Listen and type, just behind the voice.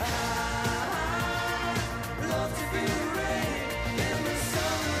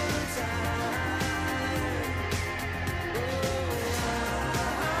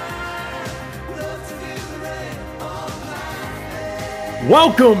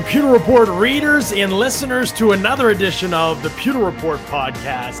Welcome, Pewter Report readers and listeners, to another edition of the Pewter Report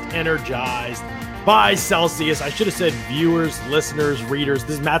podcast, energized by Celsius. I should have said viewers, listeners, readers.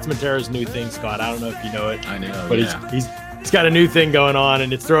 This is Matt Matera's new thing, Scott. I don't know if you know it. I know, but yeah. he's got a new thing going on,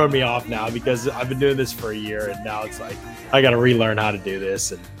 and it's throwing me off now because I've been doing this for a year, and now it's like I got to relearn how to do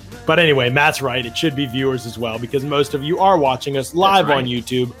this. But anyway, Matt's right. It should be viewers as well because most of you are watching us live on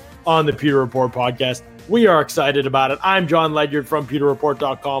YouTube on the Pewter Report podcast. We are excited about it. I'm John Ledyard from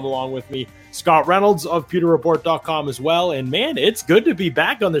PewterReport.com. Along with me, Scott Reynolds of PewterReport.com as well. And man, it's good to be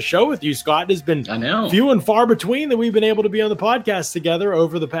back on the show with you, Scott. It's been few and far between that we've been able to be on the podcast together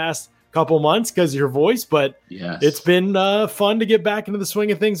over the past couple months because of your voice. But It's been fun to get back into the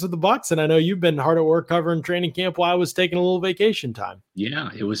swing of things with the Bucs. And I know you've been hard at work covering training camp while I was taking a little vacation time. Yeah,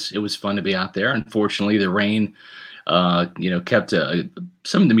 it was fun to be out there. Unfortunately, the rain kept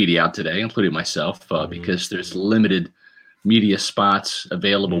some of the media out today, including myself, because there's limited media spots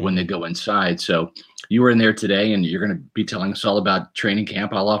available when they go inside. So you were in there today, and you're going to be telling us all about training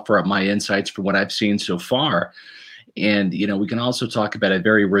camp. I'll offer up my insights from what I've seen so far. And, we can also talk about a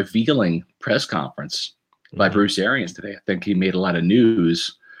very revealing press conference by Bruce Arians today. I think he made a lot of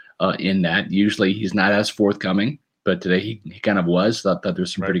news in that. Usually he's not as forthcoming, but today he kind of was. Thought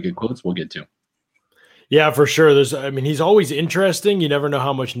there's some pretty good quotes we'll get to. Yeah, for sure. He's always interesting. You never know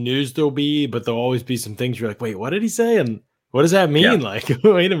how much news there'll be, but there'll always be some things you're like, wait, what did he say? And what does that mean? Yeah. Like,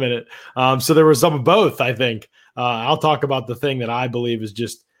 wait a minute. So there was some of both, I think. I'll talk about the thing that I believe is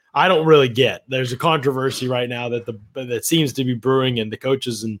just, I don't really get. There's a controversy right now that seems to be brewing, and the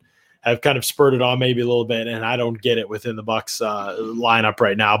coaches have kind of spurted on maybe a little bit, and I don't get it within the Bucs lineup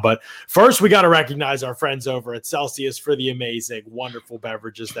right now. But first, we got to recognize our friends over at Celsius for the amazing, wonderful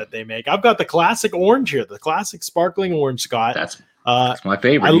beverages that they make. I've got the classic orange here, the classic sparkling orange, Scott. That's my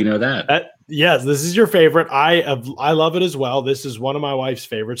favorite. You know that. Yes, this is your favorite. I love it as well. This is one of my wife's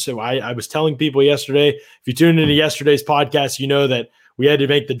favorites. So I was telling people yesterday, if you tuned into yesterday's podcast, you know that we had to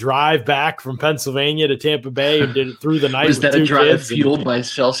make the drive back from Pennsylvania to Tampa Bay and did it through the night. Was that a drive fueled by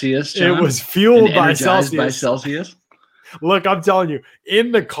Celsius, John? It was fueled by Celsius. Look, I'm telling you,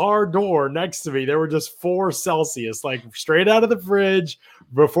 in the car door next to me, there were just 4 Celsius, like straight out of the fridge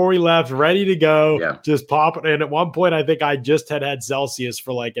before we left, ready to go, just pop it. And at one point, I think I just had Celsius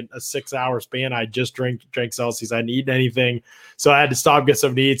for like a 6-hour span. I just drank Celsius. I hadn't eaten anything. So I had to stop, get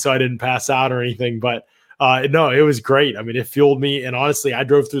something to eat so I didn't pass out or anything. But no, it was great. I mean, it fueled me. And honestly, I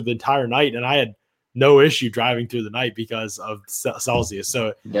drove through the entire night and I had no issue driving through the night because of Celsius.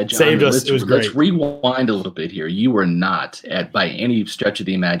 So it saved us. It was great. Let's rewind a little bit here. You were not, by any stretch of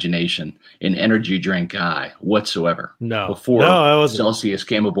the imagination, an energy drink guy whatsoever. Before Celsius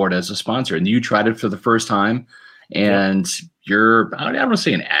came aboard as a sponsor. And you tried it for the first time. And you're, I don't want to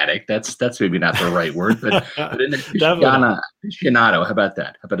say an addict. That's maybe not the right word, but an aficionado. How about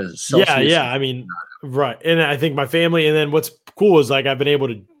that? How about a Celsius? Yeah. I mean, right. And I think my family, and then what's cool is like I've been able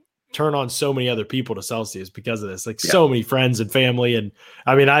to turn on so many other people to Celsius because of this, like so many friends and family. And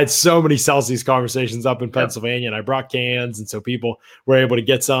I mean, I had so many Celsius conversations up in Pennsylvania, and I brought cans. And so people were able to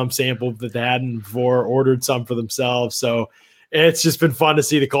get some sampled that they hadn't before, ordered some for themselves. So it's just been fun to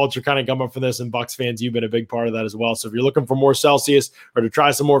see the culture kind of come up for this. And Bucs fans, you've been a big part of that as well. So if you're looking for more Celsius or to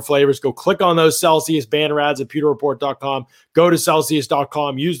try some more flavors, go click on those Celsius banner ads at PewterReport.com. Go to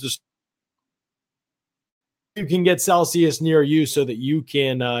Celsius.com. Use the you can get Celsius near you so that you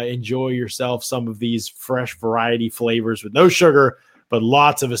can enjoy yourself some of these fresh variety flavors with no sugar, but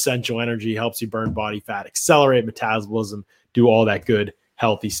lots of essential energy. Helps you burn body fat, accelerate metabolism, do all that good,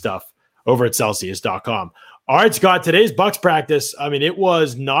 healthy stuff over at Celsius.com. All right, Scott, today's Bucs practice, I mean, it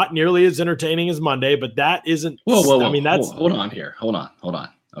was not nearly as entertaining as Monday, but that isn't – Whoa. I mean, that's – Hold on here. Hold on.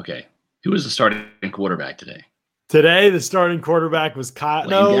 Okay. Who was the starting quarterback today? Today, the starting quarterback was Kyle.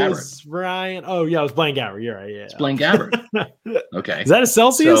 Blaine Gabbert. Ryan. Oh, yeah, it was Blaine Gabbert. You're right. Yeah. It's Blaine Gabbert. Okay. Is that a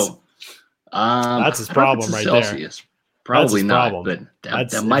Celsius? So, that's his problem right Celsius. there. Probably not, but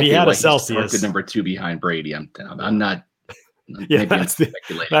that might be like Celsius. Number 2 behind Brady. I'm not. Yeah, that's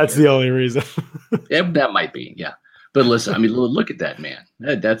the only reason. Yeah, that might be. Yeah. But listen, I mean, look at that man.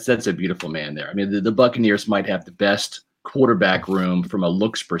 That's a beautiful man there. I mean, the Buccaneers might have the best quarterback room from a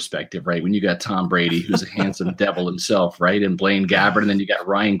looks perspective, right? When you got Tom Brady, who's a handsome devil himself, right? And Blaine Gabbert, and then you got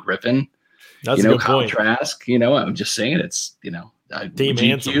Ryan Griffin. That's a good point. Trask, I'm just saying it's, Team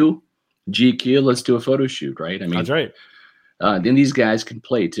handsome. GQ, let's do a photo shoot, right? I mean, that's right. Then these guys can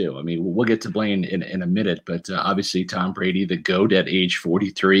play too. I mean, we'll get to Blaine in a minute, but obviously Tom Brady, the GOAT at age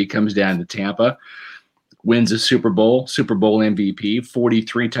 43, comes down to Tampa, wins a Super Bowl MVP,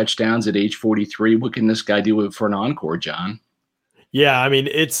 43 touchdowns at age 43. What can this guy do for an encore, John? Yeah, I mean,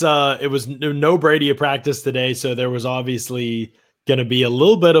 it was no Brady at practice today, so there was obviously going to be a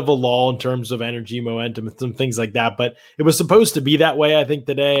little bit of a lull in terms of energy, momentum, and some things like that. But it was supposed to be that way, I think,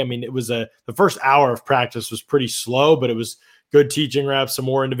 today. I mean, it was the first hour of practice was pretty slow, but it was good teaching reps, some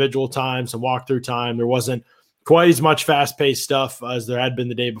more individual time, some walkthrough time. There wasn't quite as much fast-paced stuff as there had been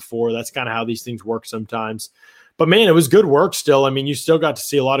the day before. That's kind of how these things work sometimes. But, man, it was good work still. I mean, you still got to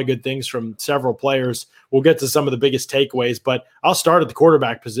see a lot of good things from several players. We'll get to some of the biggest takeaways, but I'll start at the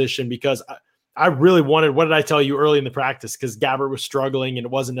quarterback position because I really wanted – what did I tell you early in the practice? Because Gabbert was struggling, and it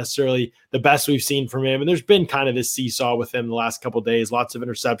wasn't necessarily the best we've seen from him. And there's been kind of this seesaw with him the last couple of days, lots of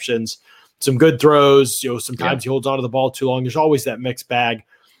interceptions, some good throws. Sometimes he holds onto the ball too long. There's always that mixed bag.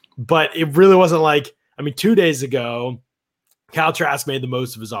 But it really wasn't like – 2 days ago, Kyle Trask made the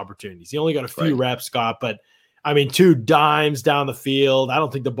most of his opportunities. He only got a few reps, Scott, but – 2 dimes down the field. I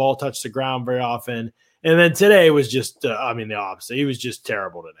don't think the ball touched the ground very often. And then today was just, the opposite. He was just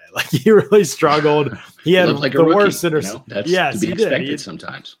terrible today. Like, he really struggled. He had like the worst interception. That's to be expected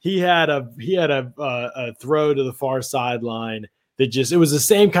sometimes. He had a throw to the far sideline that it was the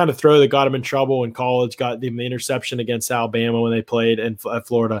same kind of throw that got him in trouble in college, got him the interception against Alabama when they played in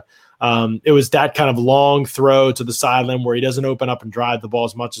Florida. It was that kind of long throw to the sideline where he doesn't open up and drive the ball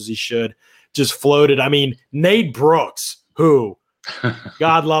as much as he should. Just floated. Nate Brooks, who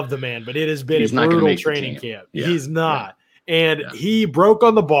God love the man, but it has been a brutal training camp. Yeah, he's not. Yeah. And he broke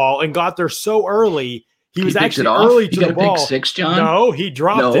on the ball and got there so early. He was actually early to the ball. Pick six, John? No, he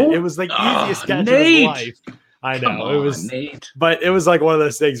dropped it. It was the easiest catch of his life. I know. It was Nate. But it was like one of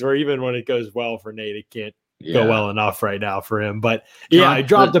those things where even when it goes well for Nate, it can't go well enough right now for him. But John, I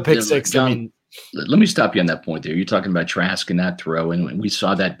dropped the pick six. John, let me stop you on that point there. You're talking about Trask and that throw, and we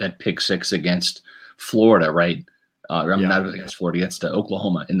saw that pick six against Florida, right? Not against Florida, against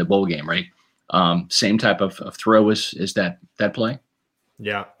Oklahoma in the bowl game, right? Same type of throw as that play?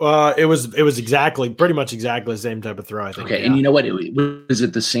 Yeah. It was pretty much exactly the same type of throw, I think. Okay, and you know what? Was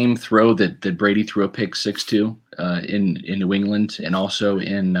it the same throw that Brady threw a pick six to in New England and also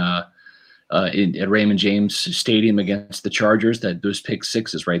at Raymond James Stadium against the Chargers, that those pick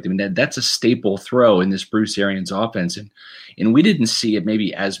sixes, right? That's a staple throw in this Bruce Arians offense. And we didn't see it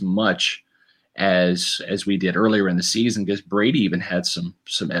maybe as much as we did earlier in the season because Brady even had some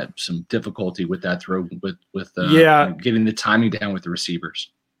difficulty with that throw with getting the timing down with the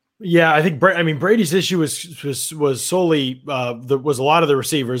receivers. Yeah, I think Brady's issue was solely was a lot of the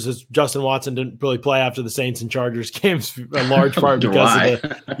receivers. As Justin Watson didn't really play after the Saints and Chargers games in large part because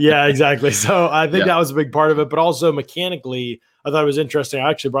of the exactly. So I think that was a big part of it, but also mechanically, I thought it was interesting. I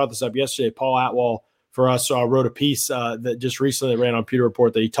actually brought this up yesterday. Paul Atwell for us wrote a piece that just recently ran on Pewter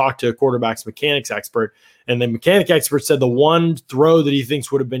Report that he talked to a quarterback's mechanics expert, and the mechanic expert said the one throw that he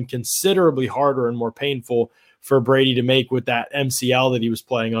thinks would have been considerably harder and more painful for Brady to make with that MCL that he was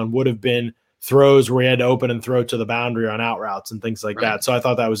playing on would have been throws where he had to open and throw to the boundary on out routes and things like that. So I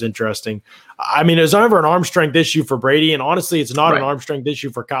thought that was interesting. It was never an arm strength issue for Brady, and honestly, it's not an arm strength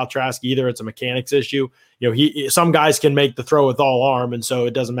issue for Kyle Trask either. It's a mechanics issue. Some guys can make the throw with all arm, and so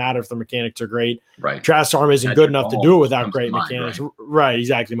it doesn't matter if the mechanics are great. Right. Trask's arm isn't good enough to do it without great mechanics. Right,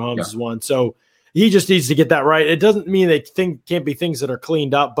 exactly. Mahomes is one. So he just needs to get that right. It doesn't mean they can't be things that are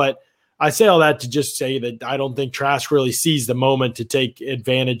cleaned up, but I say all that to just say that I don't think Trask really sees the moment to take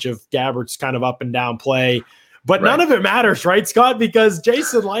advantage of Gabbert's kind of up and down play. But none of it matters, right, Scott? Because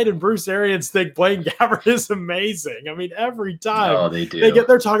Jason Light and Bruce Arians think Blaine Gabbert is amazing. Every time they do. They get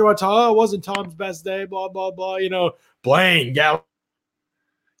there talking about, it wasn't Tom's best day, blah, blah, blah. Blaine Gabbert.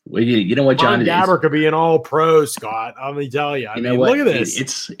 Well, you know what, John? Gabbert could be an all-pro, Scott. I'm going to tell you. Look at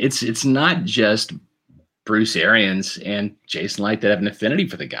this. It's not just Bruce Arians and Jason Light that have an affinity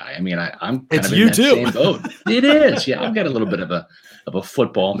for the guy. I'm kind of in that same boat. It is. Yeah, I've got a little bit of a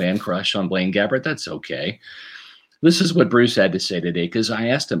football man crush on Blaine Gabbert. That's okay. This is what Bruce had to say today because I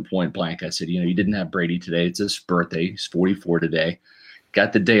asked him point blank. I said, you didn't have Brady today. It's his birthday. He's 44 today.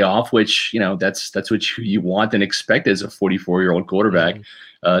 Got the day off, which, that's what you want and expect as a 44-year-old quarterback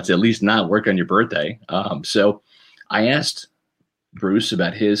to at least not work on your birthday. So I asked Bruce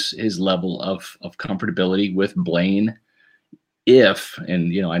about his level of comfortability with Blaine if,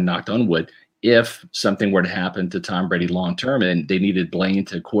 and I knocked on wood, if something were to happen to Tom Brady long term and they needed Blaine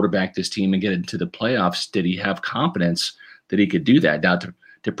to quarterback this team and get into the playoffs, did he have confidence that he could do that? Now,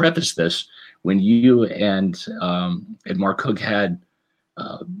 to preface this, when you and Mark Hook had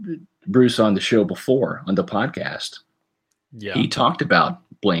Bruce on the show before on the podcast, he talked about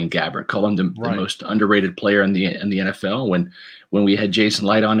Blaine Gabbert, calling him the most underrated player in the NFL. When we had Jason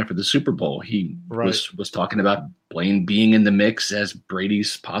Light on it for the Super Bowl, he was talking about Blaine being in the mix as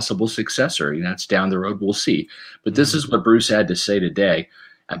Brady's possible successor. It's down the road. We'll see. But this is what Bruce had to say today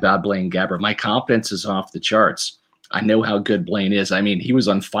about Blaine Gabbert. My confidence is off the charts. I know how good Blaine is. I mean, he was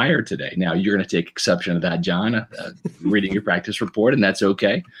on fire today. Now, you're going to take exception to that, John, reading your practice report, and that's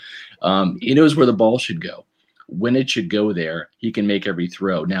okay. He knows where the ball should go. When it should go there, he can make every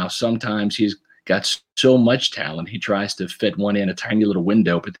throw. Now, sometimes he's got so much talent, he tries to fit one in a tiny little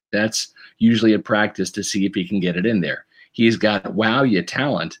window, but that's usually a practice to see if he can get it in there. He's got you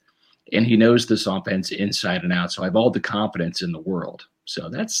talent, and he knows this offense inside and out. So I have all the confidence in the world. So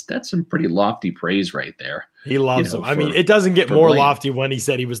that's some pretty lofty praise right there. He loves him. I mean, it doesn't get more lofty when he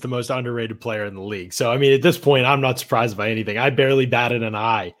said he was the most underrated player in the league. So, I mean, at this point, I'm not surprised by anything. I barely batted an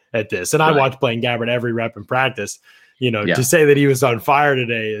eye at this. And I watched Blaine Gabbert every rep in practice. To say that he was on fire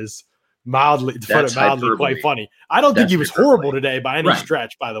today is mildly quite funny. I don't think he was horrible today by any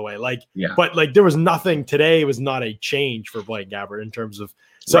stretch, by the way. But there was nothing today. It was not a change for Blaine Gabbert in terms of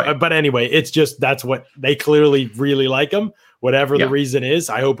but anyway, it's just that's what they clearly really like him. Whatever the reason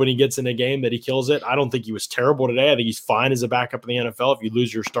is, I hope when he gets in a game that he kills it. I don't think he was terrible today. I think he's fine as a backup in the NFL. If you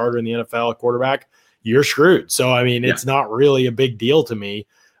lose your starter in the NFL, quarterback, you're screwed. So, I mean, it's not really a big deal to me.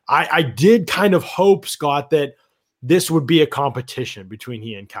 I did kind of hope, Scott, that this would be a competition between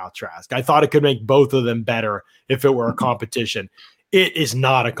he and Kyle Trask. I thought it could make both of them better if it were a competition. It is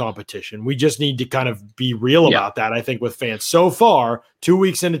not a competition. We just need to kind of be real about that, I think, with fans. So far, 2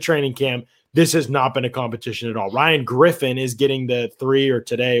 weeks into training camp, this has not been a competition at all. Ryan Griffin is getting the 3, or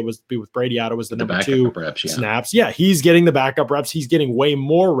today with Brady out, it was the number 2 reps, snaps. Yeah, he's getting the backup reps. He's getting way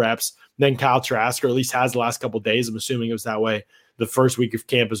more reps than Kyle Trask, or at least has the last couple of days. I'm assuming it was that way the first week of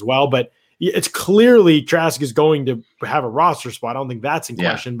camp as well. But it's clearly Trask is going to have a roster spot. I don't think that's in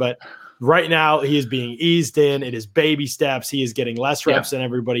question. But right now, he is being eased in. It is baby steps. He is getting less reps than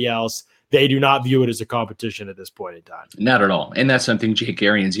everybody else. They do not view it as a competition at this point in time. Not at all. And that's something Jake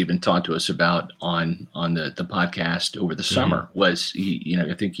Arians even talked to us about on the podcast over the summer was,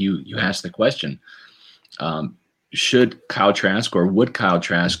 I think you asked the question, should Kyle Trask or would Kyle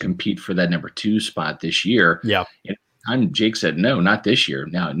Trask compete for that number 2 spot this year? Yeah. And Jake said, no, not this year.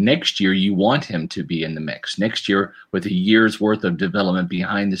 Now, next year, you want him to be in the mix. Next year, with a year's worth of development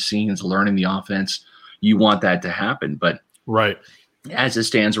behind the scenes, learning the offense, you want that to happen. But as it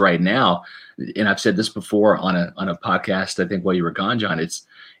stands right now, and I've said this before on a podcast, I think while you were gone, John, it's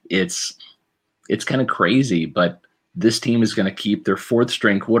kind of crazy, but this team is going to keep their 4th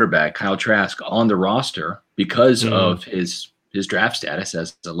string quarterback, Kyle Trask, on the roster because of his draft status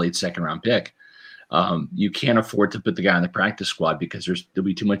as a late 2nd round pick. You can't afford to put the guy on the practice squad because there'll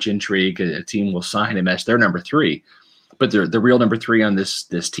be too much intrigue. A team will sign him as their number 3, but the real number 3 on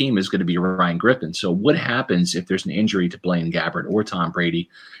this team is going to be Ryan Griffin. So what happens if there's an injury to Blaine Gabbert or Tom Brady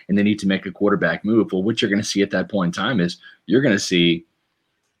and they need to make a quarterback move? Well, what you're going to see at that point in time is you're going to see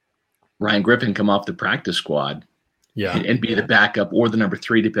Ryan Griffin come off the practice squad and be the backup or the number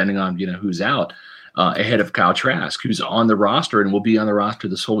 3, depending on who's out. Ahead of Kyle Trask, who's on the roster and will be on the roster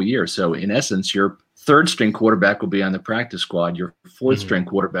this whole year. So in essence, your 3rd string quarterback will be on the practice squad. Your 4th string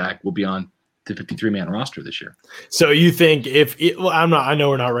quarterback will be on the 53-man roster this year. So you think I know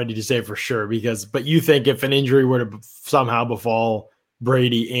we're not ready to say for sure but you think if an injury were to somehow befall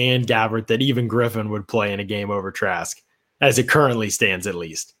Brady and Gabbert, that even Griffin would play in a game over Trask as it currently stands, at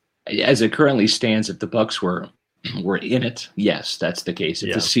least? As it currently stands, if the Bucs were in it, yes, that's the case.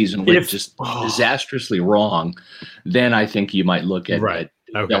 If the season went just disastrously wrong, then I think you might look at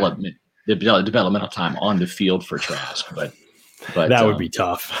developmental time on the field for Trask. But that would be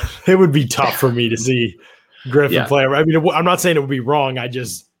tough. It would be tough for me to see Griffin play. I mean, I'm not saying it would be wrong. I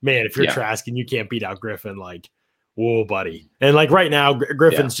just, if you're Trask and you can't beat out Griffin, whoa, buddy. And right now,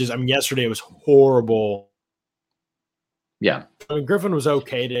 Griffin's just, yesterday was horrible. Yeah. Griffin was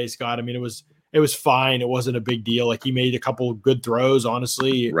okay today, Scott. It was fine. It wasn't a big deal. He made a couple good throws,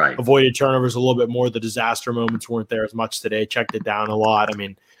 honestly. Right. Avoided turnovers a little bit more. The disaster moments weren't there as much today. Checked it down a lot.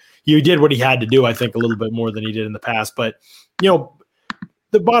 He did what he had to do, I think, a little bit more than he did in the past. But,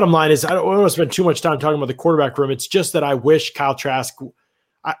 the bottom line is I don't want to spend too much time talking about the quarterback room. It's just that I wish Kyle Trask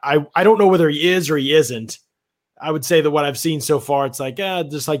I don't know whether he is or he isn't. I would say that what I've seen so far, it's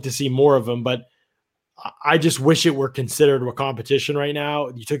just like to see more of him. But I just wish it were considered a competition right now.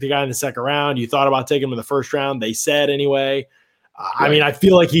 You took the guy in the 2nd round. You thought about taking him in the 1st round. They said anyway. I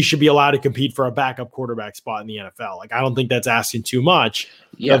feel like he should be allowed to compete for a backup quarterback spot in the NFL. I don't think that's asking too much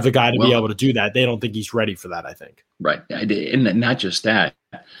of the guy to be able to do that. They don't think he's ready for that, I think. Right. And not just that.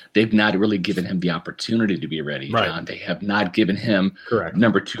 They've not really given him the opportunity to be ready, John. Right. They have not given him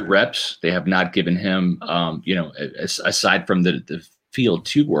number 2 reps. They have not given him, aside from the field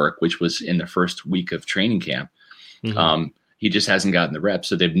 2 work, which was in the first week of training camp. He just hasn't gotten the reps.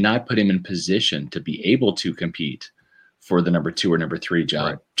 So they've not put him in position to be able to compete for the number 2 or number 3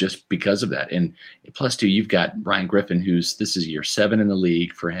 job just because of that. And plus, too, you've got Ryan Griffin, this is year 7 in the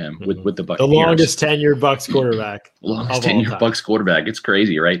league for him with the Buccaneers. The longest tenured Bucs quarterback. Longest tenured Bucs quarterback. It's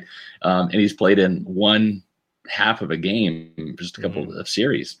crazy, right? And he's played in one half of a game, just a couple of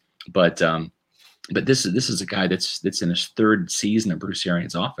series. But this is a guy that's in his 3rd season of Bruce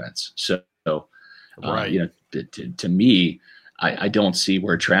Arians' offense. So, to me, I don't see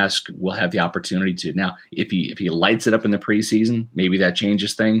where Trask will have the opportunity to. Now, if he lights it up in the preseason, maybe that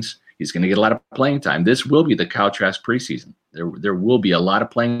changes things. He's going to get a lot of playing time. This will be the Kyle Trask preseason. There will be a lot of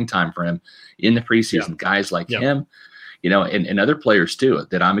playing time for him in the preseason. Yeah. Guys like him, and other players too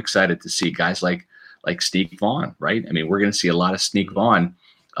that I'm excited to see. Guys like Sneak Vaughn, right? I mean, we're going to see a lot of Sneak Vaughn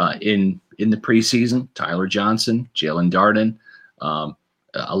in the preseason. Tyler Johnson, Jalen Darden.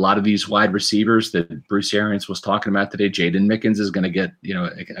 A lot of these wide receivers that Bruce Arians was talking about today, Jaden Mickens is going to get,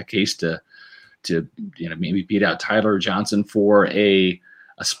 a case to maybe beat out Tyler Johnson for a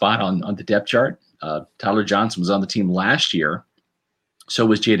spot on the depth chart. Tyler Johnson was on the team last year. So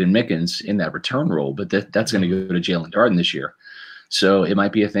was Jaden Mickens in that return role, but that's going to go to Jalen Darden this year. So it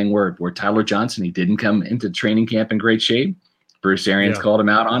might be a thing where Tyler Johnson, he didn't come into training camp in great shape. Bruce Arians called him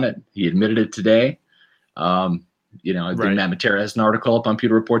out on it. He admitted it today. I think Matt Matera has an article up on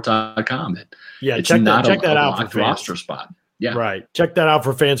PewterReport.com that it's check not that a out locked for roster spot. Yeah. Right. Check that out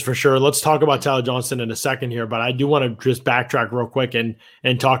for fans for sure. Let's talk about Tyler Johnson in a second here, but I do want to just backtrack real quick and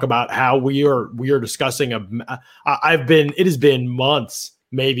talk about how we are discussing it has been months,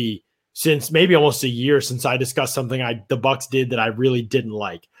 maybe almost a year since I discussed something the Bucs did that I really didn't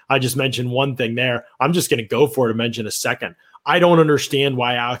like. I just mentioned one thing there. I'm just going to go for it and mention a second. I don't understand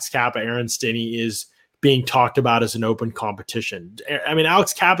why Alex Kappa, Aaron Stinnie is being talked about as an open competition. I mean,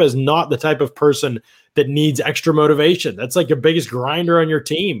 Alex Kappa is not the type of person that needs extra motivation. That's like your biggest grinder on your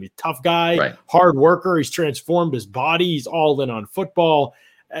team. Tough guy, hard worker. He's transformed his body. He's all in on football.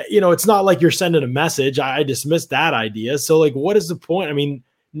 It's not like you're sending a message. I dismissed that idea. So like, what is the point? I mean,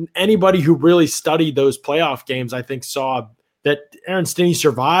 anybody who really studied those playoff games, I think saw that Aaron Stinnie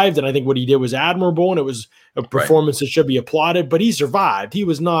survived. And I think what he did was admirable. And it was a performance that should be applauded, but he survived. He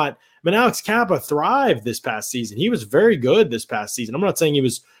was not, Alex Kappa thrived this past season. He was very good this past season. I'm not saying he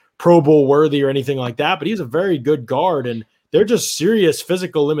was Pro Bowl worthy or anything like that, but he's a very good guard. And they're just serious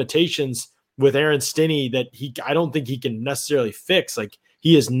physical limitations with Aaron Stinnie that I don't think he can necessarily fix. Like,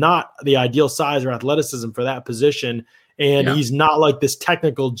 he is not the ideal size or athleticism for that position. And he's not like this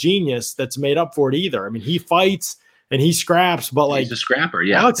technical genius that's made up for it either. I mean, he fights and he scraps, but like, he's a scrapper.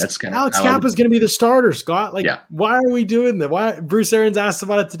 Yeah. Alex Kappa is going to be the starter, Scott. Like, why are we doing that? Why? Bruce Arians asked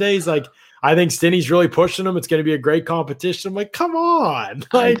about it today. He's like, I think Stinnie's really pushing him. It's going to be a great competition. I'm like, come on.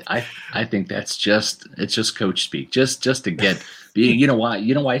 Like, I think it's just coach speak, just to get being, you know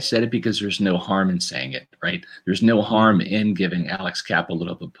why I said it, because there's no harm in saying it, right? There's no harm in giving Alex Kappa a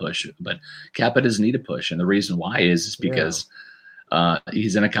little bit of a push, but Kappa doesn't need a push. And the reason why is because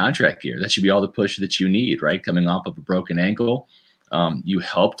he's in a contract year. That should be all the push that you need, right? Coming off of a broken ankle. You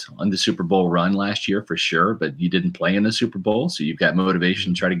helped on the Super Bowl run last year for sure, but you didn't play in the Super Bowl. So you've got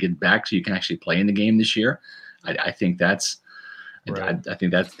motivation to try to get back so you can actually play in the game this year. I think that's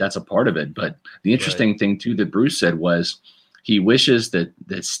a part of it. But the interesting thing too that Bruce said was he wishes that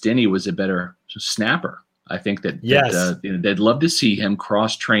Stinnie was a better snapper. I think that they'd love to see him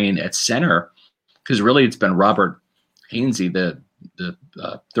cross train at center, because really it's been Robert Hainsey, the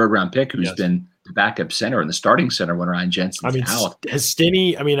 3rd round pick, who's been the backup center and the starting center when Ryan Jensen's out. Has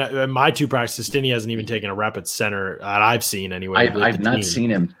Stinnie, in my 2 practices, Stinnie hasn't even taken a rep at center that I've seen anyway. I've not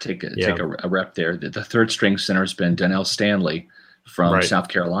seen him take a rep there. The 3rd string center has been Donnell Stanley from South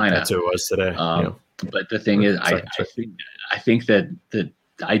Carolina. That's who it was today. But the thing is, I think that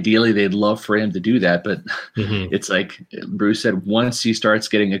ideally they'd love for him to do that, but it's like Bruce said, once he starts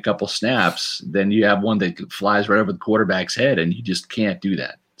getting a couple snaps, then you have one that flies right over the quarterback's head, and you just can't do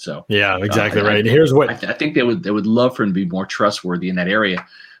that. So exactly right. Here's what I think they would love for him to be more trustworthy in that area,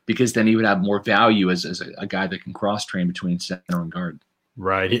 because then he would have more value as a guy that can cross train between center and guard.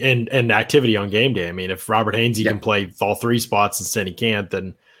 Right, and activity on game day. I mean, if Robert Hainsey can play all 3 spots and Stinnie can't,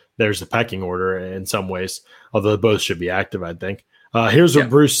 then there's a pecking order in some ways. Although both should be active, I think. Here's what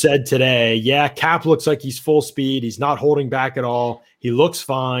Bruce said today. Yeah, Cap looks like he's full speed. He's not holding back at all. He looks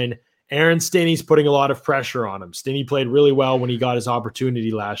fine. Aaron Stinnie's putting a lot of pressure on him. Stinnie played really well when he got his opportunity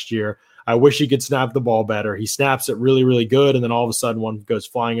last year. I wish he could snap the ball better. He snaps it really, really good, and then all of a sudden one goes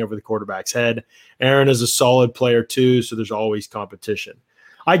flying over the quarterback's head. Aaron is a solid player too, so there's always competition.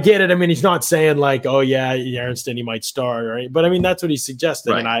 I get it. I mean, he's not saying like, oh yeah, Aaron Stinnie might start, right? But I mean, that's what he's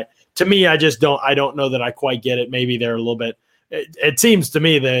suggesting. Right. And to me, I don't know that I quite get it. Maybe they're a little bit. It seems to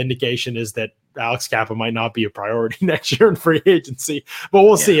me the indication is that Alex Kappa might not be a priority next year in free agency, but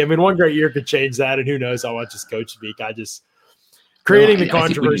we'll see. I mean, one great year could change that, and who knows how much his coach speak. Creating the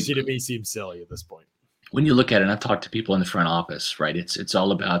controversy to me seems silly at this point. When you look at it, and I've talked to people in the front office, right? It's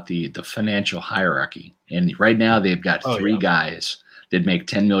all about the financial hierarchy. And right now they've got three guys that make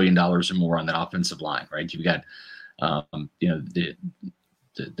 $10 million or more on the offensive line, right? You've got, the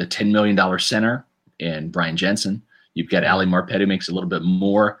 $10 million center and Brian Jensen. You've got Ali Marpet, who makes a little bit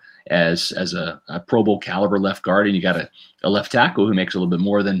more as a Pro Bowl caliber left guard, and you got a left tackle who makes a little bit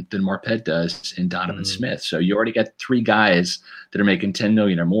more than Marpet does in Donovan Smith. So you already got three guys that are making $10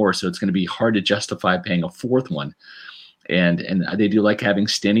 million or more. So it's going to be hard to justify paying a fourth one. And they do like having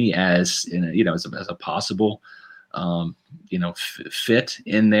Stinney as a possible fit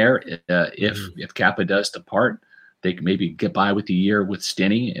in there. If Kappa does depart, they can maybe get by with the year with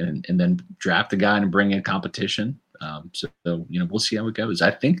Stinney and then draft a guy and bring in competition. So we'll see how it goes.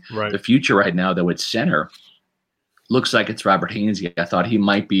 I think the future right now, though, at center looks like it's Robert Hainsey. I thought he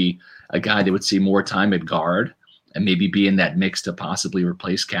might be a guy that would see more time at guard and maybe be in that mix to possibly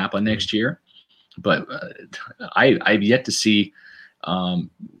replace Kappa next year. But I've yet to see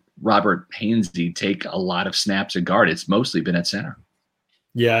Robert Hainsey take a lot of snaps at guard. It's mostly been at center.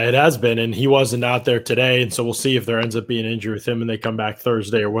 Yeah, it has been, and he wasn't out there today, and so we'll see if there ends up being an injury with him and they come back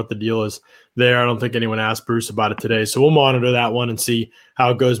Thursday or what the deal is there. I don't think anyone asked Bruce about it today, so we'll monitor that one and see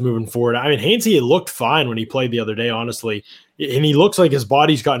how it goes moving forward. I mean, Hainsey looked fine when he played the other day, honestly, and he looks like his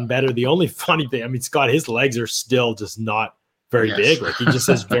body's gotten better. The only funny thing, I mean, Scott, his legs are still just not very big. Like, he just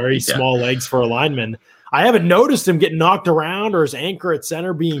has very small legs for a lineman. I haven't noticed him getting knocked around or his anchor at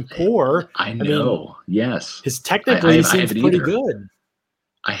center being poor. I know, yes. His technically seems pretty good.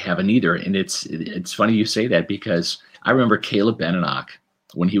 I haven't either. And it's funny you say that because I remember Caleb Benenoch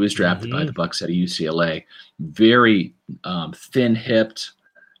when he was drafted by the Bucs out of UCLA, very thin-hipped,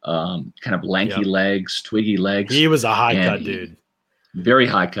 kind of lanky legs, twiggy legs. He was a high-cut dude. Very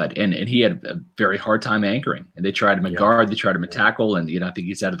high-cut. And he had a very hard time anchoring. And they tried him at guard, they tried him at tackle, and I think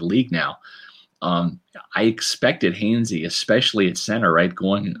he's out of the league now. I expected Hainsey, especially at center, right,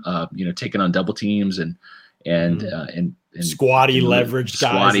 going, taking on double teams and squatty leveraged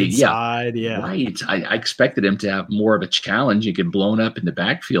guys inside. Right. I expected him to have more of a challenge. He get blown up in the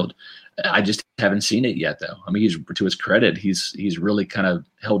backfield. I just haven't seen it yet, though. I mean, to his credit, he's really kind of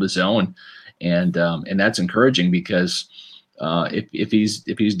held his own, and that's encouraging because if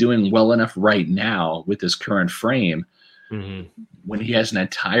he's doing well enough right now with his current frame, when he has an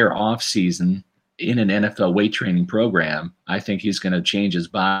entire off season in an NFL weight training program, I think he's going to change his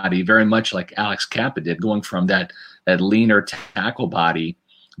body very much like Alex Kappa did, going from that leaner tackle body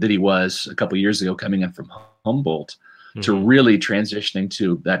that he was a couple of years ago coming in from Humboldt to really transitioning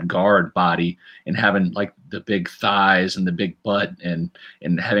to that guard body and having like the big thighs and the big butt and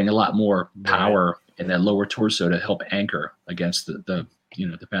having a lot more power in that lower torso to help anchor against the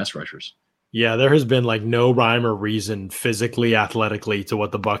pass rushers. Yeah, there has been like no rhyme or reason physically, athletically to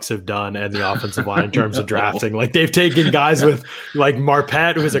what the Bucs have done and the offensive line in terms of drafting. Like they've taken guys with like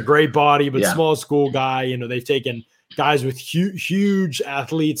Marpet, who has a great body, but small school guy. They've taken guys with huge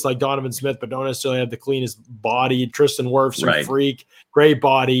athletes like Donovan Smith, but don't necessarily have the cleanest body. Tristan Wirfs, a freak, great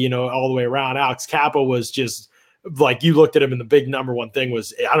body, all the way around. Alex Kappa was just like, you looked at him and the big number one thing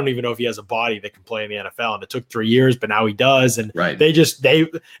was, I don't even know if he has a body that can play in the NFL, and it took 3 years, but now he does. And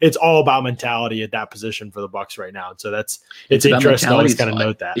it's all about mentality at that position for the Bucs right now. And so it's interesting to always kind of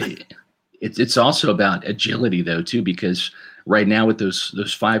note that. It's also about agility though, too, because right now with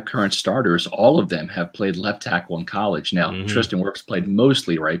those 5 current starters, all of them have played left tackle in college. Now, Tristan Wirfs played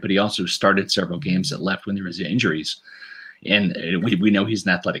mostly right, but he also started several games at left when there was injuries. And we know he's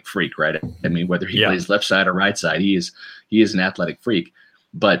an athletic freak, right? I mean, whether he plays left side or right side, he is an athletic freak.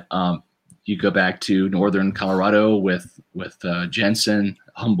 But you go back to Northern Colorado with Jensen,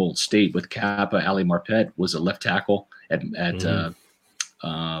 Humboldt State with Kappa, Ali Marpet was a left tackle at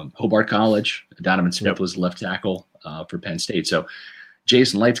Hobart College. Donovan Smith was left tackle for Penn State. So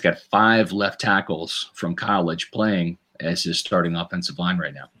Jason Light's got 5 left tackles from college playing as his starting offensive line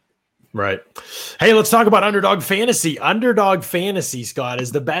right now. Right. Hey, let's talk about Underdog Fantasy. Underdog Fantasy, Scott,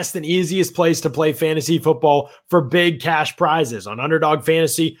 is the best and easiest place to play fantasy football for big cash prizes. On Underdog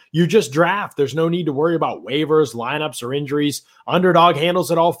Fantasy, you just draft. There's no need to worry about waivers, lineups, or injuries. Underdog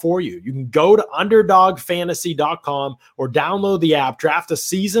handles it all for you. You can go to underdogfantasy.com or download the app, draft a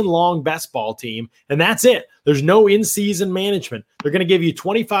season-long best ball team, and that's it. There's no in-season management. They're going to give you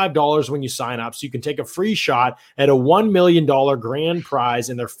 $25 when you sign up, so you can take a free shot at a $1 million grand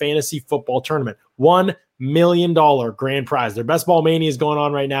prize in their fantasy football tournament. $1 million grand prize. Their Best Ball Mania is going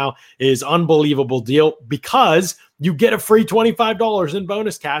on right now. It is unbelievable deal because you get a free $25 in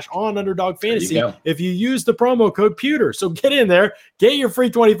bonus cash on Underdog Fantasy if you use the promo code Pewter. So get in there, get your free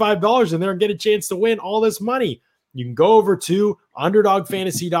 $25 in there, and get a chance to win all this money. You can go over to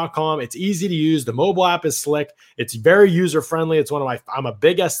underdogfantasy.com. It's easy to use. The mobile app is slick. It's very user-friendly. It's I'm a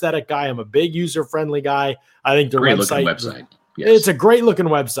big aesthetic guy. I'm a big user-friendly guy. I think the website. Yes. It's a great looking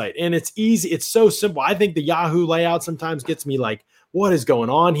website, and it's easy. It's so simple. I think the Yahoo layout sometimes gets me like, what is going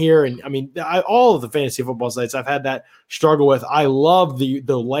on here? And I mean, all of the fantasy football sites I've had that struggle with. I love the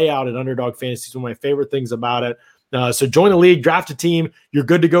layout at Underdog Fantasy. It's one of my favorite things about it. So join the league, draft a team. You're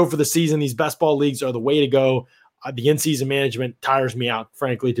good to go for the season. These best ball leagues are the way to go. The in-season management tires me out,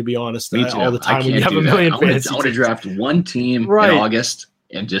 frankly, to be honest. Me too. All the time when you have a million fantasy I want to draft one team in August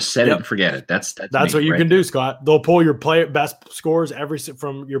and just set it and forget it. That's what you can do, Scott. They'll pull your best scores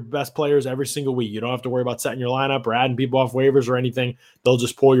from your best players every single week. You don't have to worry about setting your lineup or adding people off waivers or anything. They'll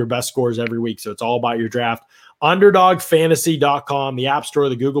just pull your best scores every week. So it's all about your draft. UnderdogFantasy.com, the App Store,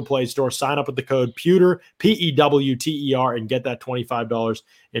 the Google Play Store. Sign up with the code Pewter, PEWTER, and get that $25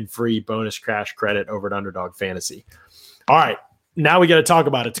 in free bonus cash credit over at Underdog Fantasy. All right, now we got to talk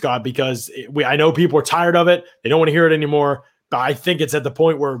about it, Scott, because I know people are tired of it. They don't want to hear it anymore. But I think it's at the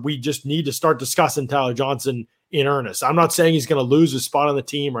point where we just need to start discussing Tyler Johnson in earnest. I'm not saying he's going to lose his spot on the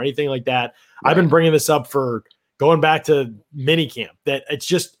team or anything like that. Right. I've been bringing this up for going back to minicamp, that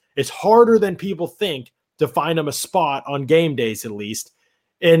it's harder than people think to find him a spot on game days, at least.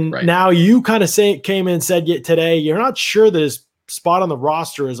 And now you kind of came in and said today, you're not sure that his spot on the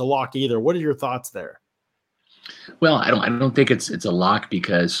roster is a lock either. What are your thoughts there? Well, I don't think it's a lock,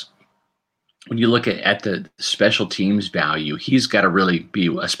 because when you look at the special teams value, he's got to really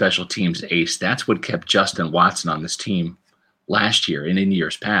be a special teams ace. That's what kept Justin Watson on this team last year and in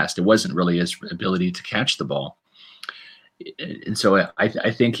years past. It wasn't really his ability to catch the ball. And so I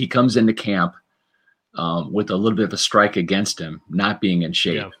think he comes into camp with a little bit of a strike against him, not being in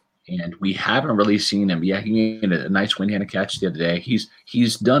shape. Yeah. And we haven't really seen him. Yeah, he made a nice one-handed catch the other day.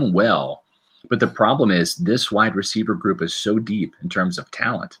 He's done well. But the problem is this wide receiver group is so deep in terms of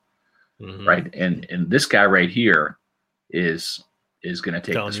talent. Mm-hmm. Right. And this guy right here is going to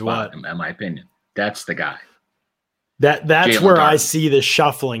take the spot, in my opinion. That's the guy. That's Jaylen where Darden. I see the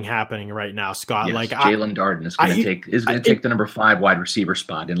shuffling happening right now, Scott. Yes, like Jaylen Darden is going to take the number 5 wide receiver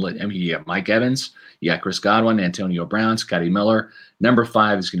spot. And you got Mike Evans, you got Chris Godwin, Antonio Brown, Scotty Miller. Number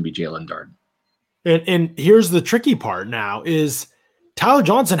 5 is going to be Jaylen Darden. And here's the tricky part now is Tyler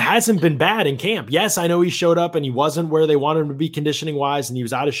Johnson hasn't been bad in camp. Yes, I know he showed up and he wasn't where they wanted him to be conditioning wise, and he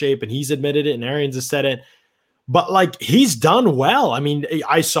was out of shape, and he's admitted it, and Arians has said it. But like, he's done well. I mean,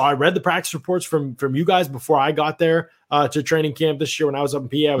 I read the practice reports from you guys before I got there to training camp this year when I was up in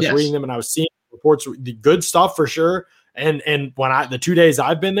PA. I was reading them and I was seeing reports, the good stuff for sure. And when the 2 days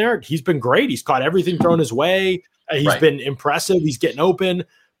I've been there, he's been great. He's caught everything thrown his way. He's been impressive. He's getting open.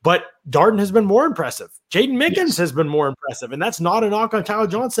 But Darden has been more impressive. Jaden Mickens has been more impressive. And that's not a knock on Tyler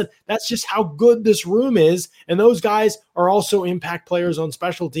Johnson. That's just how good this room is. And those guys are also impact players on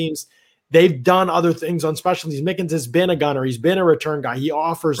special teams. They've done other things on special teams. Mickens has been a gunner. He's been a return guy. He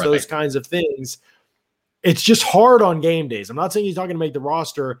offers those kinds of things. It's just hard on game days. I'm not saying he's not going to make the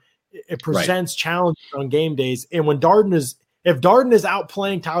roster. It presents challenges on game days. And when if Darden is out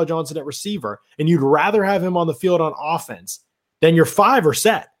playing Tyler Johnson at receiver and you'd rather have him on the field on offense, then your 5 are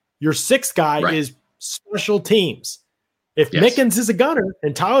set. Your 6th guy is special teams. If Mickens is a gunner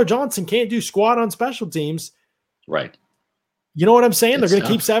and Tyler Johnson can't do squat on special teams, you know what I'm saying? They're going to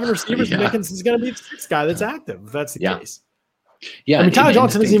keep 7 receivers. And Mickens is going to be the 6th guy that's active, if that's the case. Yeah. I mean, Tyler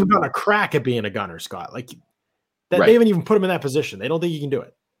Johnson hasn't even gotten a crack at being a gunner, Scott. Like that, they haven't even put him in that position. They don't think he can do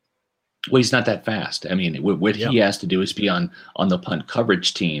it. Well, he's not that fast. I mean, what he has to do is be on the punt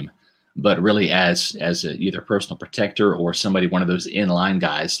coverage team, but really as either personal protector or somebody, one of those inline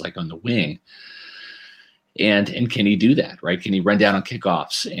guys like on the wing. And can he do that, right? Can he run down on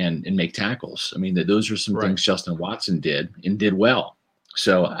kickoffs and make tackles? I mean, those are some things Justin Watson did and did well.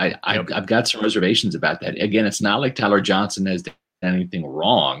 So I've got some reservations about that. Again, it's not like Tyler Johnson has done anything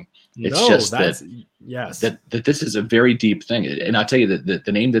wrong. It's just that this is a very deep thing. And I'll tell you that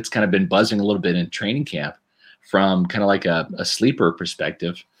the name that's kind of been buzzing a little bit in training camp from kind of like a sleeper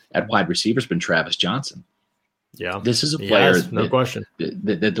perspective at wide receiver has been Travis Johnson. Yeah, this is a player, no question,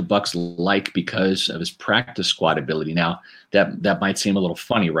 that the Bucs like because of his practice squad ability. Now, that might seem a little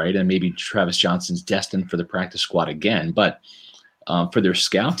funny, right? And maybe Travis Johnson's destined for the practice squad again. But for their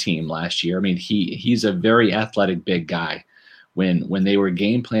scout team last year, I mean, he's a very athletic big guy. When they were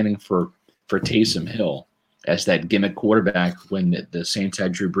game planning for Taysom Hill, as that gimmick quarterback when the Saints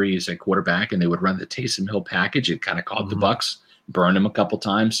had Drew Brees at quarterback and they would run the Taysom Hill package. It kind of caught the Bucs, burned him a couple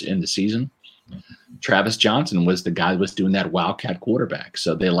times in the season. Travis Johnson was the guy that was doing that wildcat quarterback.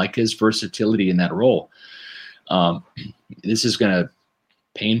 So they like his versatility in that role. This is going to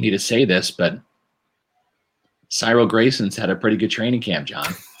pain me to say this, but Cyril Grayson's had a pretty good training camp, John.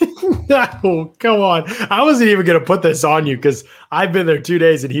 No, come on. I wasn't even going to put this on you because I've been there 2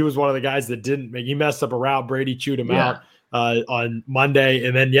 days and he was one of the guys that didn't make. He messed up a route. Brady chewed him out on Monday,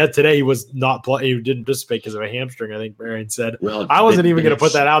 and then today he was not play. He didn't participate because of a hamstring. I think Marion said. Well, I wasn't even going to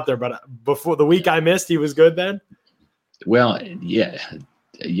put that out there, but before the week I missed, he was good then. Well, yeah.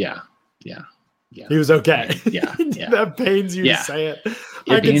 He was okay. Yeah. That pains you to say it.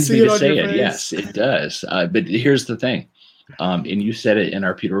 It pains me to say it. Yes, it does. But here's the thing. And you said it in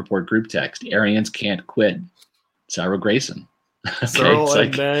our Peter Report group text. Arians can't quit Cyril Grayson.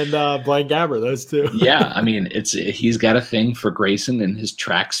 Okay, and Blaine Gabbert, those two. Yeah, I mean, he's got a thing for Grayson and his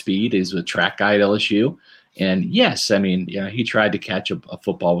track speed. He's a track guy at LSU. And yes, I mean, he tried to catch a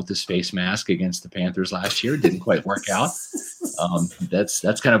football with his face mask against the Panthers last year. It didn't quite work out.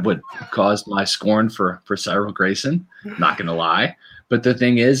 That's kind of what caused my scorn for Cyril Grayson. Not going to lie. But the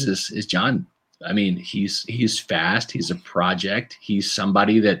thing is John, I mean, he's fast. He's a project. He's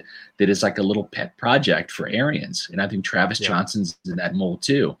somebody that is like a little pet project for Arians. And I think Travis Johnson's in that mold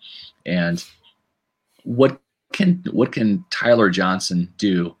too. And what can Tyler Johnson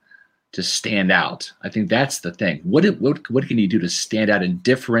do to stand out? I think that's the thing. What can he do to stand out and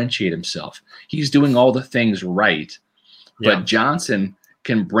differentiate himself? He's doing all the things right, but Johnson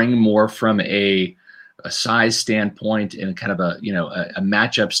can bring more from a size standpoint and kind of a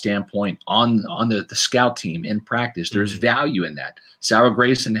matchup standpoint on the scout team in practice. There's value in that. Cyril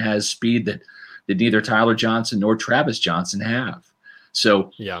Grayson has speed that neither Tyler Johnson nor Travis Johnson have.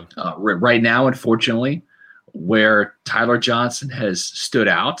 So right now, unfortunately, where Tyler Johnson has stood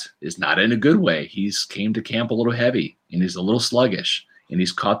out is not in a good way. He's came to camp a little heavy and he's a little sluggish, and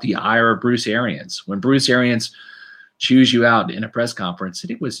he's caught the ire of Bruce Arians. When Bruce Arians chews you out in a press conference, and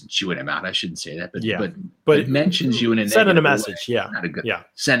he wasn't chewing him out, I shouldn't say that, but it mentions you in a sending a message. Way. Not a good,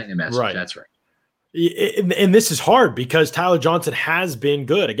 sending a message. Right. That's right. And this is hard because Tyler Johnson has been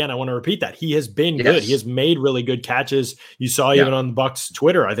good. Again, I want to repeat that. He has been good. He has made really good catches. You saw even on the Bucs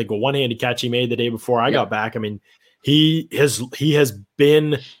Twitter, I think a one-handed catch he made the day before I got back. I mean, he has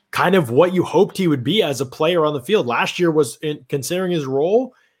been kind of what you hoped he would be as a player on the field. Last year was, considering his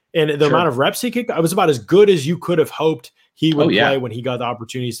role and the amount of reps he kicked, I was about as good as you could have hoped he would play when he got the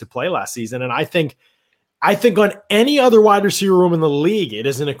opportunities to play last season. And I think on any other wide receiver room in the league, it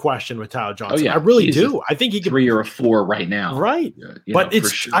isn't a question with Tyler Johnson. I really do. I think he could 3 or 4 right now. Right. But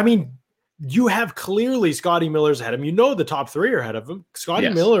I mean, you have clearly Scotty Miller's ahead of him. The top 3 are ahead of him. Scotty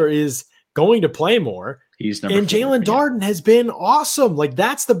Miller is going to play more. He's number 4. Jalen Darden has been awesome. Like,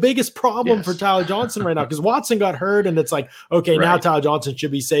 that's the biggest problem for Tyler Johnson right now, because Watson got hurt and it's like, okay, now Tyler Johnson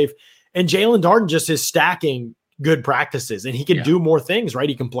should be safe. And Jalen Darden just is stacking good practices, and he can do more things, right?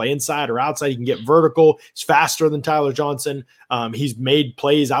 He can play inside or outside. He can get vertical. He's faster than Tyler Johnson. He's made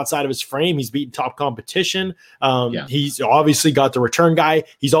plays outside of his frame. He's beaten top competition. He's obviously got the return guy.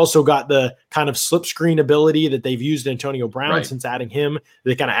 He's also got the kind of slip screen ability that they've used Antonio Brown since adding him.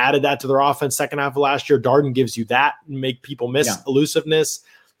 They kind of added that to their offense second half of last year. Darden gives you that and make people miss elusiveness.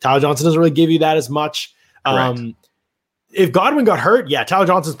 Tyler Johnson doesn't really give you that as much. If Godwin got hurt, Tyler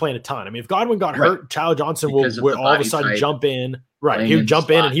Johnson's playing a ton. I mean, if Godwin got hurt, Tyler Johnson would all of a sudden jump in. Right. He would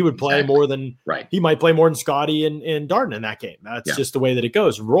jump in and he would play more than he might play more than Scotty and Darden in that game. That's just the way that it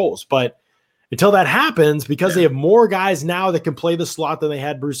goes and rolls. But until that happens, because they have more guys now that can play the slot than they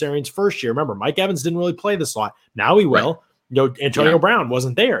had Bruce Arians first year. Remember, Mike Evans didn't really play the slot. Now he will. Antonio Brown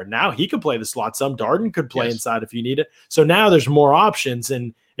wasn't there. Now he could play the slot some. Darden could play inside if you need it. So now there's more options,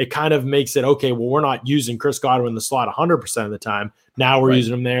 and it kind of makes it, okay, well, we're not using Chris Godwin in the slot 100% of the time. Now we're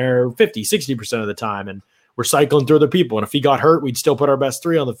using him there 50, 60% of the time, and we're cycling through other people. And if he got hurt, we'd still put our best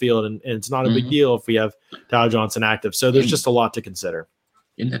 3 on the field, and it's not a big deal if we have Tyler Johnson active. So there's just a lot to consider.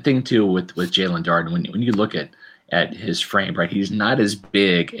 And the thing, too, with Jalen Darden, when you look at his frame, right, he's not as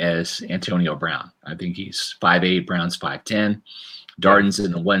big as Antonio Brown. I think he's 5'8", Brown's 5'10". Darden's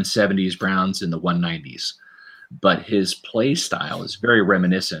in the 170s, Brown's in the 190s. But his play style is very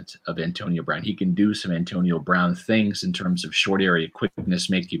reminiscent of Antonio Brown. He can do some Antonio Brown things in terms of short area quickness,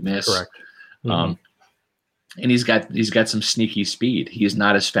 make you miss. Correct. And he's got some sneaky speed. He's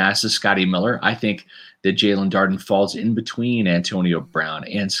not as fast as Scotty Miller. I think that Jalen Darden falls in between Antonio Brown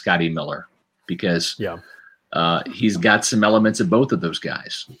and Scotty Miller because he's got some elements of both of those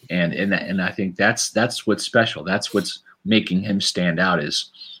guys. And I think that's what's special. That's what's making him stand out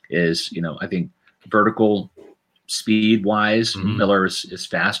is I think vertical speed wise. Miller is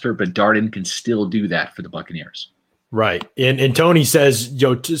faster, but Darden can still do that for the Buccaneers. Right. And Tony says,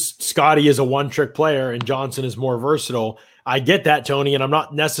 Scotty is a one-trick player and Johnson is more versatile. I get that, Tony, and I'm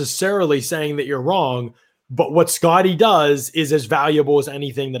not necessarily saying that you're wrong, but what Scotty does is as valuable as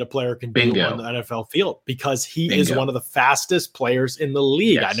anything that a player can do on the NFL field because he is one of the fastest players in the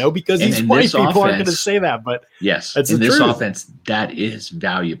league. Yes. I know because he's white, people aren't going to say that, but yes, in this offense, that is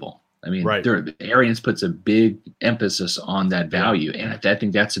valuable. I mean, Arians puts a big emphasis on that value, and I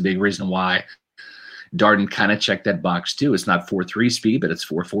think that's a big reason why Darden kind of checked that box too. It's not 4.3 speed, but it's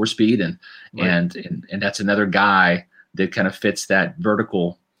 4.4 speed, and that's another guy that kind of fits that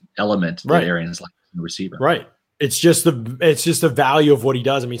vertical element that Arians like in the receiver. Right. It's just the value of what he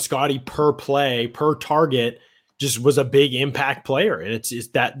does. I mean, Scotty per play, per target, just was a big impact player, and it's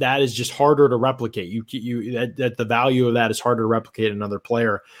that is just harder to replicate. That the value of that is harder to replicate in another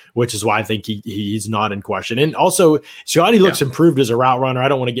player, which is why I think he's not in question. And also, Scotty looks improved as a route runner. I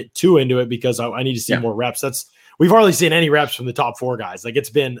don't want to get too into it because I need to see more reps. We've hardly seen any reps from the top four guys. Like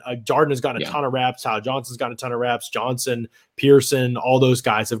it's been Darden has gotten a ton of reps. Hal Johnson's gotten a ton of reps. Johnson, Pearson, all those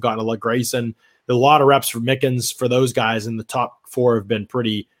guys have gotten a lot. Grayson, a lot of reps for Mickens for those guys in the top four have been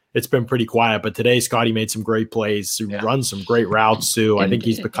pretty. It's been pretty quiet, but today Scotty made some great plays, runs some great routes too. I think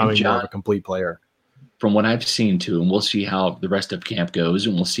he's becoming John, more of a complete player. From what I've seen too, and we'll see how the rest of camp goes,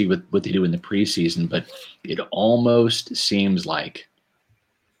 and we'll see what they do in the preseason, but it almost seems like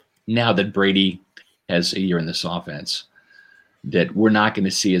now that Brady has a year in this offense, that we're not going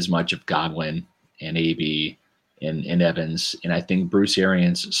to see as much of Godwin and AB and Evans. And I think Bruce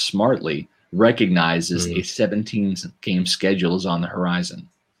Arians smartly recognizes a 17-game schedule is on the horizon.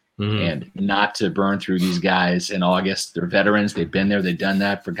 And not to burn through these guys in August. They're veterans. They've been there. They've done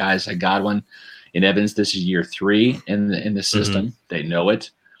that for guys like Godwin and Evans. This is year 3 in the system. They know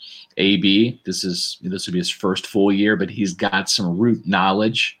it. AB, this will be his first full year, but he's got some root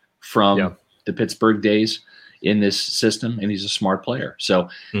knowledge from the Pittsburgh days in this system, and he's a smart player. So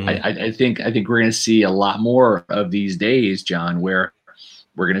I think we're going to see a lot more of these days, John, where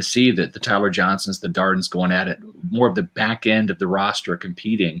we're going to see that the Tyler Johnsons, the Dardens going at it, more of the back end of the roster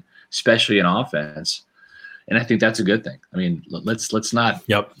competing, especially in offense. And I think that's a good thing. I mean, let's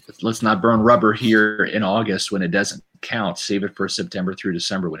not burn rubber here in August when it doesn't count. Save it for September through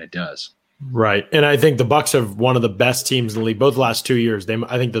December when it does. Right. And I think the Bucs have one of the best teams in the league, both the last 2 years.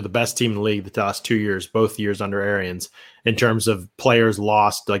 I think they're the best team in the league the last 2 years, both years under Arians, in terms of players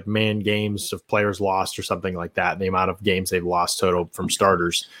lost, like man games of players lost or something like that, the amount of games they've lost total from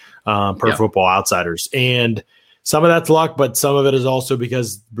starters per Football Outsiders. And some of that's luck, but some of it is also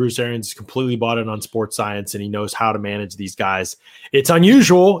because Bruce Arians completely bought it on sports science and he knows how to manage these guys. It's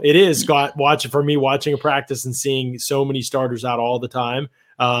unusual. It is, Scott, watching a practice and seeing so many starters out all the time.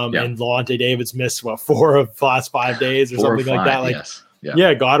 And Lavonte David's missed 4 of the last 5 days or something like that.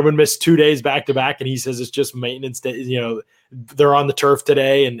 Like, Godwin missed 2 days back to back, and he says it's just maintenance days. You know, they're on the turf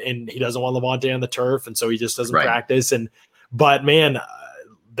today, and he doesn't want Lavonte on the turf, and so he just doesn't practice. But man,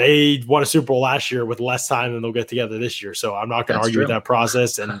 they won a Super Bowl last year with less time than they'll get together this year. So I'm not going to argue with that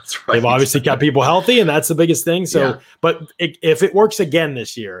process. And they've obviously kept people healthy, and that's the biggest thing. So, but if it works again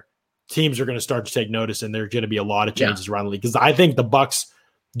this year, teams are going to start to take notice, and there's going to be a lot of changes around the league because I think the Bucs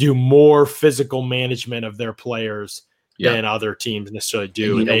do more physical management of their players than other teams necessarily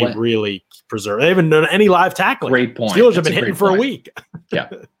do. And they really preserve. They haven't done any live tackling. Great point. Steelers have been hitting for a week.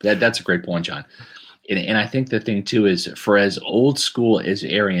 That's a great point, John. And I think the thing too is for as old school as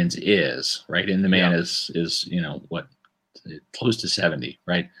Arians is, right? And the man is close to 70,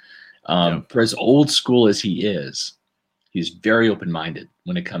 right? For as old school as he is, he's very open-minded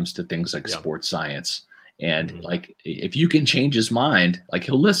when it comes to things like sports science. And like, if you can change his mind, like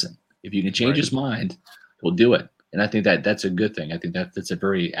he'll listen. If you can change his mind, he'll do it. And I think that's a good thing. I think that's a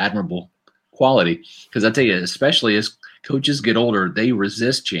very admirable quality because I tell you, especially as coaches get older, they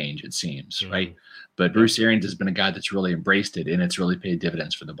resist change, it seems, right? But Bruce Arians has been a guy that's really embraced it, and it's really paid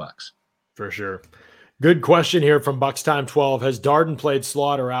dividends for the Bucs. For sure. Good question here from Bucs Time 12. Has Darden played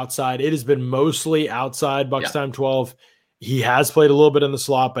slot or outside? It has been mostly outside Bucs Time 12. He has played a little bit in the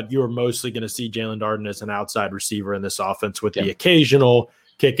slot, but you are mostly going to see Jalen Darden as an outside receiver in this offense with the occasional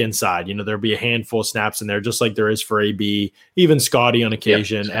kick inside. You know, there'll be a handful of snaps in there, just like there is for AB, even Scotty on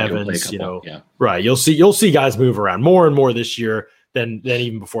occasion, Evans, right. You'll see guys move around more and more this year than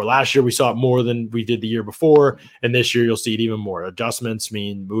even before. Last year, we saw it more than we did the year before. And this year you'll see it even more. Adjustments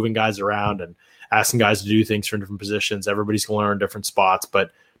mean moving guys around and asking guys to do things from different positions. Everybody's going to learn different spots,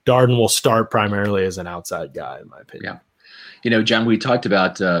 but Darden will start primarily as an outside guy, in my opinion. John, we talked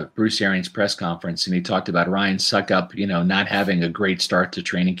about Bruce Arians' press conference, and he talked about Ryan Suckup, not having a great start to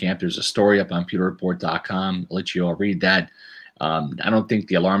training camp. There's a story up on PewterReport.com. I'll let you all read that. I don't think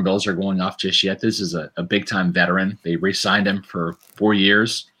the alarm bells are going off just yet. This is a big-time veteran. They re-signed him for 4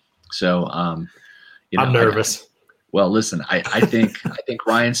 years. So, I'm nervous. Listen, I think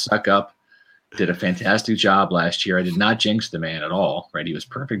Ryan Suckup did a fantastic job last year. I did not jinx the man at all, right? He was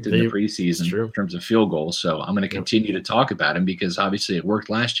perfect in the preseason in terms of field goals. So I'm going to continue to talk about him because obviously it worked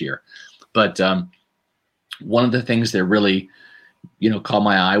last year. But one of the things that really, caught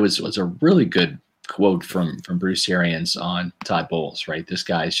my eye was a really good quote from Bruce Arians on Todd Bowles, right? This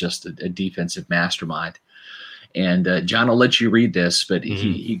guy is just a defensive mastermind. And John, I'll let you read this, but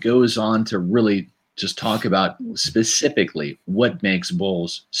he goes on to really just talk about specifically what makes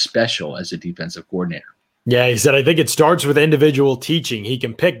Bowles special as a defensive coordinator. Yeah, he said, I think it starts with individual teaching. He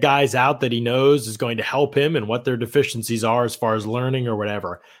can pick guys out that he knows is going to help him and what their deficiencies are as far as learning or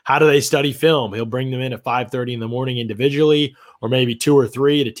whatever. How do they study film? He'll bring them in at 5:30 in the morning individually, or maybe 2 or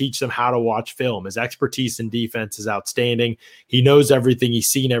 3 to teach them how to watch film. His expertise in defense is outstanding. He knows everything. He's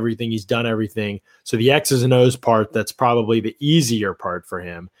seen everything. He's done everything. So the X's and O's part, that's probably the easier part for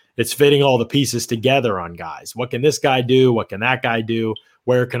him. It's fitting all the pieces together on guys. What can this guy do? What can that guy do?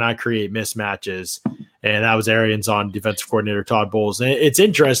 Where can I create mismatches? And that was Arians on defensive coordinator Todd Bowles. And it's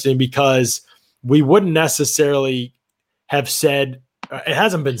interesting because we wouldn't necessarily have said, it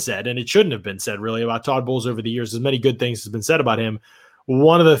hasn't been said, and it shouldn't have been said really about Todd Bowles over the years. As many good things has been said about him.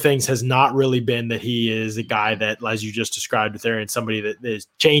 One of the things has not really been that he is a guy that, as you just described with Arians, somebody that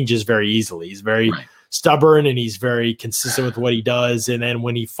changes very easily. He's very stubborn and he's very consistent with what he does. And then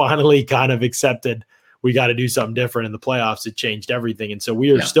when he finally kind of accepted we got to do something different in the playoffs, it changed everything. And so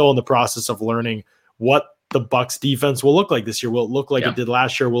we are still in the process of learning what the Bucs defense will look like this year. Will it look like it did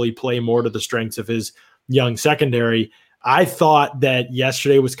last year? Will he play more to the strengths of his young secondary? I thought that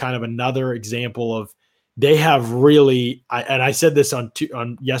yesterday was kind of another example of they have really, and I said this on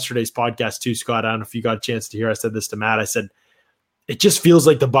yesterday's podcast too, Scott. I don't know if you got a chance to hear. I said this to Matt. I said, it just feels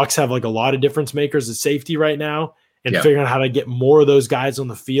like the Bucs have like a lot of difference makers at safety right now. And figuring out how to get more of those guys on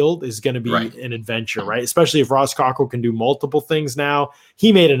the field is going to be an adventure, right? Especially if Ross Cockrell can do multiple things now.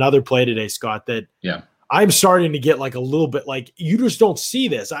 He made another play today, Scott, that I'm starting to get like a little bit like, you just don't see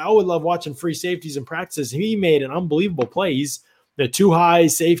this. I always love watching free safeties in practices. He made an unbelievable play. He's the too high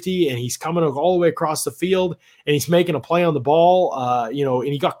safety, and he's coming all the way across the field, and he's making a play on the ball, and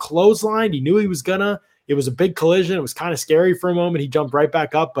he got clotheslined. He knew he was gonna. It was a big collision. It was kind of scary for a moment. He jumped right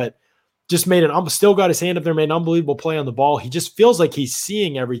back up, but just still got his hand up there, made an unbelievable play on the ball. He just feels like he's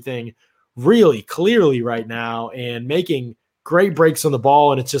seeing everything really clearly right now and making great breaks on the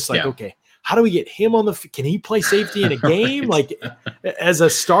ball. And it's just like, okay, how do we get him on can he play safety in a game? Like as a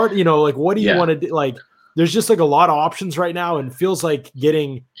start, like, what do you want to do? Like, there's just like a lot of options right now, and feels like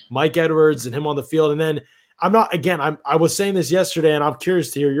getting Mike Edwards and him on the field. And then I was saying this yesterday, and I'm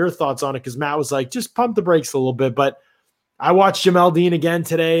curious to hear your thoughts on it, because Matt was like, just pump the brakes a little bit. But I watched Jamel Dean again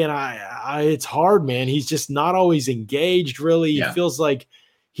today, and it's hard, man. He's just not always engaged, really. It feels like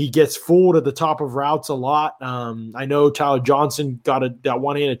he gets fooled at the top of routes a lot. I know Tyler Johnson got that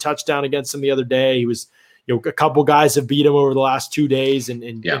one-handed touchdown against him the other day. He was, a couple guys have beat him over the last 2 days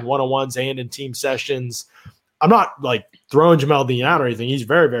in one-on-ones and in team sessions. I'm not like throwing Jamel Dean out or anything. He's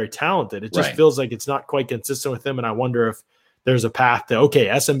very, very talented. It just feels like it's not quite consistent with him, and I wonder if there's a path to, okay,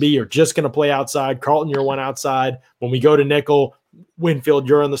 SMB, you're just going to play outside. Carlton, you're one outside. When we go to nickel, Winfield,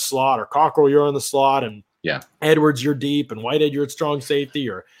 you're in the slot, or Cockrell, you're in the slot, and Edwards, you're deep, and Whitehead, you're at strong safety,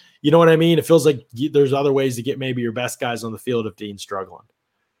 or you know what I mean? It feels like there's other ways to get maybe your best guys on the field if Dean's struggling.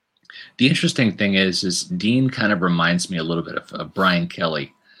 The interesting thing is Dean kind of reminds me a little bit of Brian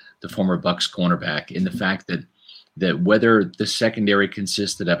Kelly, the former Bucs cornerback, in the fact that whether the secondary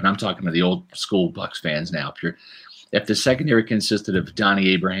consisted of, and I'm talking to the old school Bucs fans now, if the secondary consisted of Donnie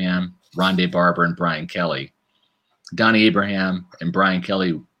Abraham, Rondé Barber, and Brian Kelly, Donnie Abraham and Brian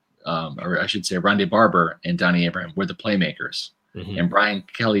Kelly, or I should say Rondé Barber and Donnie Abraham were the playmakers. Mm-hmm. And Brian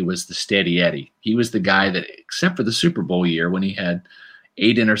Kelly was the steady Eddie. He was the guy that, except for the Super Bowl year when he had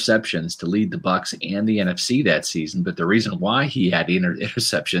 8 interceptions to lead the Bucs and the NFC that season. But the reason why he had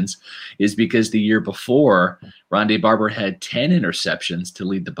interceptions is because the year before, Rondé Barber had 10 interceptions to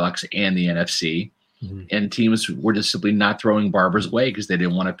lead the Bucs and the NFC. Mm-hmm. And teams were just simply not throwing Barber's way because they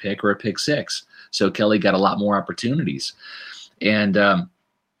didn't want to pick or a pick six. So Kelly got a lot more opportunities. And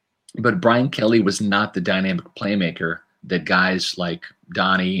but Brian Kelly was not the dynamic playmaker that guys like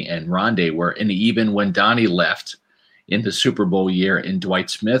Donnie and Rondé were. And even when Donnie left in the Super Bowl year, and Dwight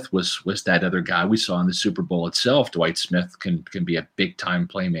Smith was that other guy we saw in the Super Bowl itself, Dwight Smith can be a big-time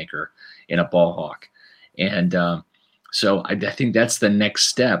playmaker and a ball hawk. And So I think that's the next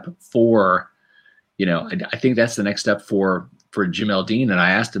step for, I think that's the next step for Jamel Dean. And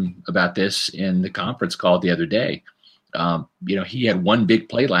I asked him about this in the conference call the other day. He had one big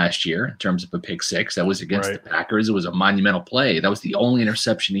play last year in terms of a pick six. That was against the Packers. It was a monumental play. That was the only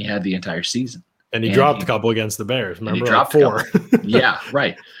interception he had the entire season. And he dropped a couple against the Bears. Remember, he dropped 4. Yeah,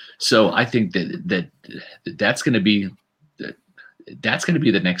 right. So I think that's going to be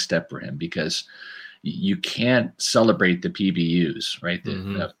the next step for him, because you can't celebrate the PBUs, right?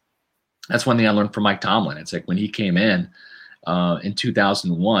 That's one thing I learned from Mike Tomlin. It's like when he came in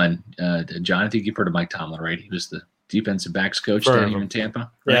 2001, John, I think you've heard of Mike Tomlin, right? He was the defensive backs coach down here in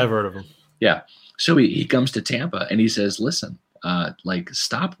Tampa. Right? Yeah, I've heard of him. Yeah. So he comes to Tampa and he says, listen,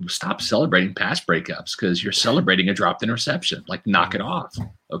 stop celebrating pass breakups, because you're celebrating a dropped interception. Like, knock it off.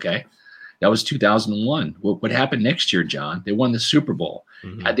 Okay. That was 2001. What happened next year, John? They won the Super Bowl.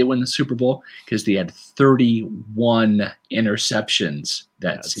 How'd they win the Super Bowl? Because they had 31 interceptions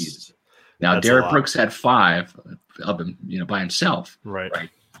that season. Now, Derek Brooks had 5 of them, by himself. Right.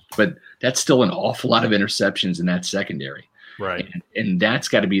 But that's still an awful lot of interceptions in that secondary. Right. And that's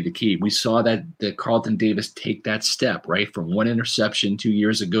got to be the key. We saw that Carlton Davis take that step, right, from 1 interception 2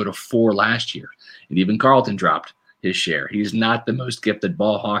 years ago to 4 last year. And even Carlton dropped his share. He's not the most gifted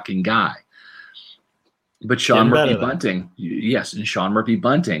ball hawking guy. But Sean Murphy-Bunting, yes, and Sean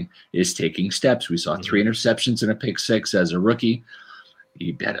Murphy-Bunting is taking steps. We saw 3 interceptions and a pick six as a rookie.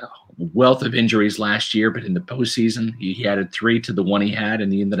 He had a wealth of injuries last year, but in the postseason, he added 3 to the 1 he had,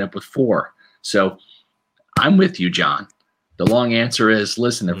 and he ended up with 4. So I'm with you, John. The long answer is,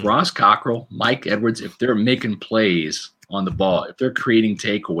 listen, if Ross Cockrell, Mike Edwards, if they're making plays on the ball, if they're creating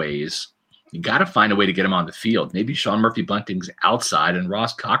takeaways, you got to find a way to get him on the field. Maybe Sean Murphy-Bunting's outside and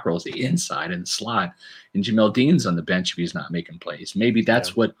Ross Cockrell's the inside in the slot, and Jamel Dean's on the bench if he's not making plays. Maybe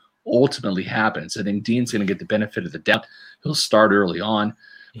that's what ultimately happens. I think Dean's going to get the benefit of the doubt. He'll start early on,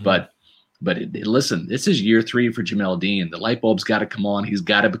 but listen, this is year 3 for Jamel Dean. The light bulb's got to come on. He's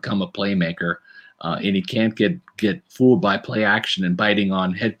got to become a playmaker, and he can't get fooled by play action and biting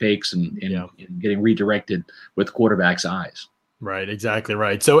on head fakes and getting redirected with quarterback's eyes. Right, exactly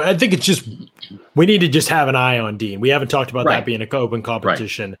right. So I think it's just we need to just have an eye on Dean. We haven't talked about that being an open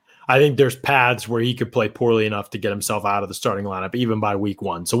competition. Right. I think there's paths where he could play poorly enough to get himself out of the starting lineup even by week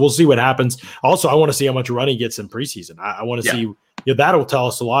 1. So we'll see what happens. Also, I want to see how much run he gets in preseason. I want to see that'll tell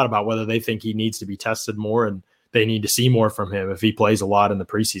us a lot about whether they think he needs to be tested more and they need to see more from him if he plays a lot in the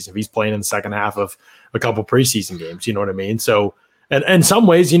preseason, if he's playing in the second half of a couple preseason games. You know what I mean? So and in some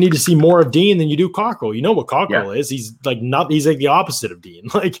ways, you need to see more of Dean than you do Cockrell. You know what Cockrell is? He's like the opposite of Dean.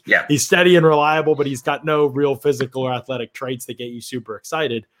 He's steady and reliable, but he's got no real physical or athletic traits that get you super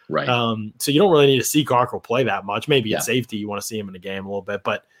excited. Right. So you don't really need to see Cockrell play that much. Maybe at safety, you want to see him in the game a little bit,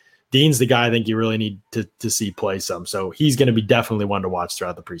 but Dean's the guy I think you really need to see play some. So he's going to be definitely one to watch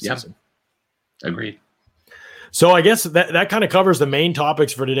throughout the preseason. Agreed. So I guess that kind of covers the main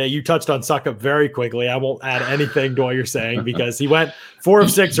topics for today. You touched on Succop very quickly. I won't add anything to what you're saying because he went 4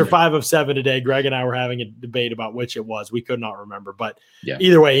 of 6 or 5 of 7 today. Greg and I were having a debate about which it was. We could not remember, but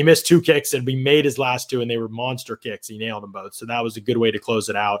either way, he missed 2 kicks and we made his last 2 and they were monster kicks. He nailed them both. So that was a good way to close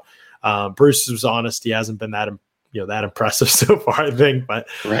it out. Bruce was honest. He hasn't been that impressive so far, I think, but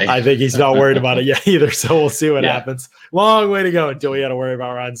I think he's not worried about it yet either. So we'll see what happens. Long way to go until we got to worry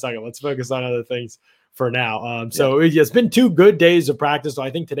about Ryan Succop. Let's focus on other things for now. So it's been 2 good days of practice. So I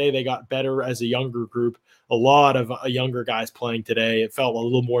think today they got better as a younger group. A lot of younger guys playing today. It felt a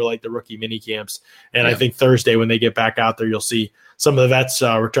little more like the rookie mini camps. And I think Thursday when they get back out there, you'll see some of the vets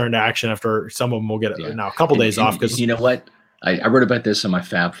return to action after some of them will get now a couple days off. Because you know what? I wrote about this on my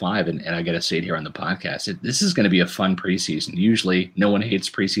Fab Five, and I got to say it here on the podcast. This is going to be a fun preseason. Usually no one hates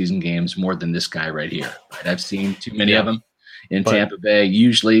preseason games more than this guy right here. Right? I've seen too many of them in Tampa Bay.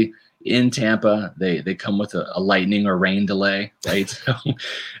 Usually in Tampa, they come with a lightning or rain delay, right? So,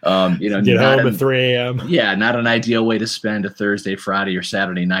 get home at 3 a.m. Yeah, not an ideal way to spend a Thursday, Friday, or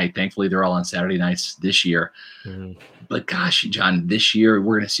Saturday night. Thankfully, they're all on Saturday nights this year. But gosh, John, this year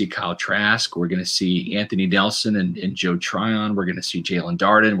we're going to see Kyle Trask. We're going to see Anthony Nelson and Joe Tryon. We're going to see Jalen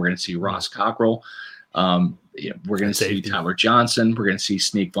Darden. We're going to see Ross Cockrell. We're going to see Tyler Johnson. We're going to see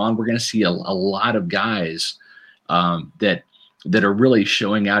Sneak Vaughn. We're going to see a lot of guys that are really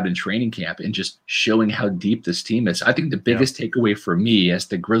showing out in training camp and just showing how deep this team is. I think the biggest takeaway for me as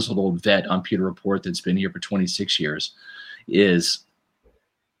the grizzled old vet on Pewter Report that's been here for 26 years is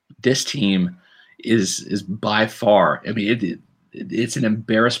this team is by far, I mean, it's an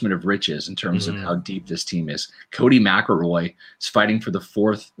embarrassment of riches in terms of how deep this team is. Cody McElroy is fighting for the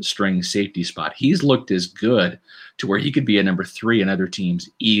 4th string safety spot. He's looked as good to where he could be a number 3 in other teams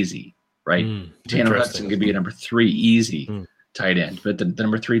easy. right? Tanner Hudson could be a number 3 easy tight end, but the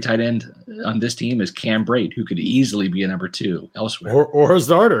number 3 tight end on this team is Cam Brate, who could easily be a number 2 elsewhere, or a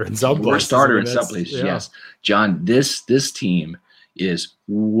starter in some places. Yeah. Yes, John, this team is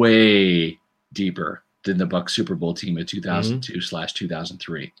way deeper than the Bucs Super Bowl team of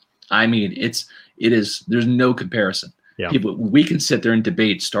 2002/2003. I mean, it is. There's no comparison. Yeah. We can sit there and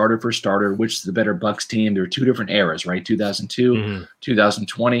debate starter for starter, which is the better Bucs team. There are 2 different eras, right? 2002,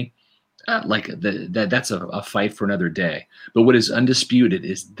 2020. That's a fight for another day. But what is undisputed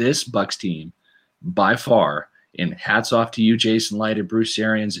is this Bucs team, by far, and hats off to you, Jason Light and Bruce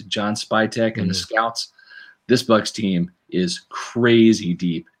Arians and John Spytek and the scouts. This Bucs team is crazy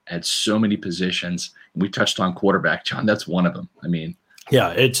deep at so many positions. And we touched on quarterback, John. That's one of them. I mean,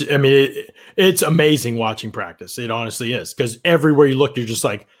 yeah, it's amazing watching practice. It honestly is, because everywhere you look, you're just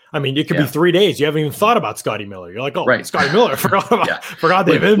like, I mean, it could be 3 days. You haven't even thought about Scotty Miller. You're like, oh, right. Scotty Miller. Forgot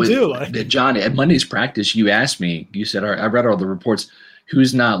they have him too. Like, John, at Monday's practice, you asked me, you said, I read all the reports,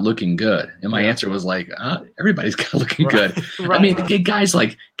 who's not looking good? And my answer was like, everybody's got looking good. I mean, guys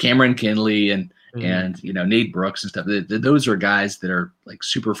like Cameron Kinley and Nate Brooks and stuff, those are guys that are like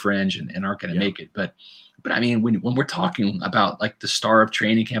super fringe and aren't going to make it. But I mean, when we're talking about like the star of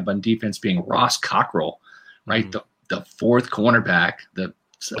training camp on defense being Ross Cockrell, right? The 4th cornerback, the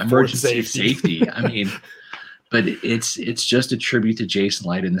emergency safety. I mean, but it's just a tribute to Jason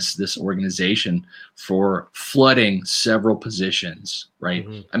Light and this organization for flooding several positions, right?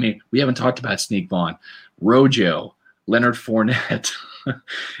 I mean, we haven't talked about Sneak Vaughn, Rojo, Leonard Fournette.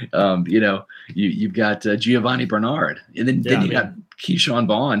 You've got Giovanni Bernard, and then you got Keyshawn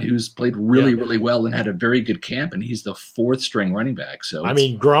Vaughn, who's played really well and had a very good camp, and he's the 4th string running back. So I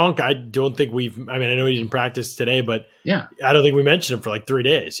mean, Gronk, I don't think I know he didn't practice today, but I don't think we mentioned him for like 3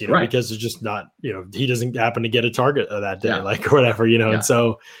 days, because it's just not, he doesn't happen to get a target that day, or whatever, and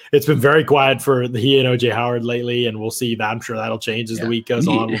so it's been very quiet for he and OJ Howard lately, and we'll see that. I'm sure that'll change as the week goes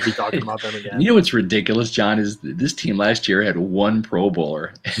on. We'll be talking about them again. You know what's ridiculous, John, is this team last year had 1 Pro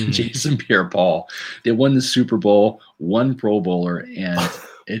Bowler, Jason Pierre-Paul. They won the Super Bowl, 1 Pro Bowler, and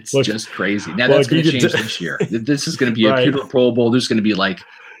it's just crazy. Now that's going to change this year. This is going to be a pure Pro Bowl. There's going to be like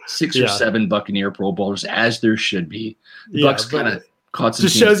 6 or 7 Buccaneer Pro Bowlers, as there should be. The Bucs kind of caught some.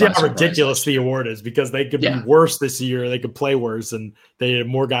 Just shows you how ridiculous the award is, because they could be worse this year. They could play worse, and they had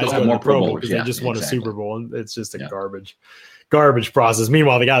more guys going to Pro Bowl because they just won a Super Bowl, and it's just a garbage process.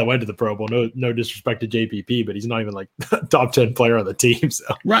 Meanwhile, the guy that went to the Pro Bowl, no disrespect to JPP, but he's not even like top 10 player on the team.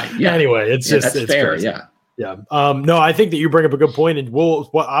 So anyway, it's just it's fair. Crazy. No, I think that you bring up a good point, and what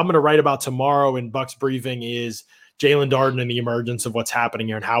I'm going to write about tomorrow in Bucs briefing is Jalen Darden and the emergence of what's happening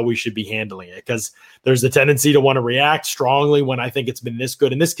here and how we should be handling it, because there's a tendency to want to react strongly when I think it's been this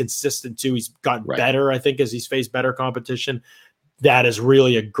good and this consistent too. He's gotten better, I think, as he's faced better competition. That is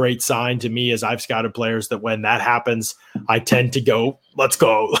really a great sign to me, as I've scouted players, that when that happens, I tend to go, let's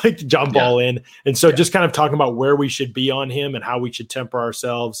go, like jump all in. And so just kind of talking about where we should be on him and how we should temper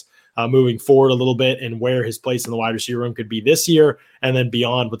ourselves moving forward a little bit, and where his place in the wide receiver room could be this year and then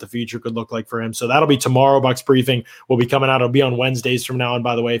beyond, what the future could look like for him. So that'll be tomorrow. Bucs briefing will be coming out. It'll be on Wednesdays from now on,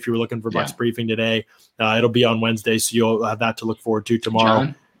 by the way, if you were looking for Bucs briefing today, it'll be on Wednesday. So you'll have that to look forward to tomorrow.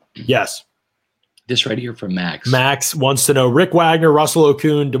 John? Yes. This right here from Max. Max wants to know, Rick Wagner, Russell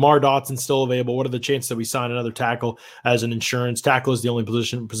Okung, DeMar Dotson still available. What are the chances that we sign another tackle as an insurance? Tackle is the only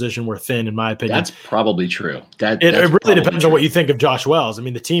position we're thin, in my opinion. That's probably true. It really depends on what you think of Josh Wells. I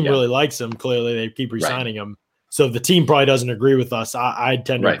mean, the team really likes him. Clearly, they keep re-signing him. So the team probably doesn't agree with us. I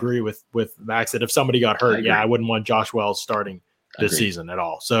tend to agree with Max that if somebody got hurt, I wouldn't want Josh Wells starting this season at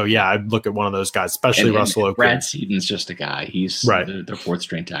all. So I'd look at one of those guys, especially Russell Okung. Brad Seaton's just a guy. He's the 4th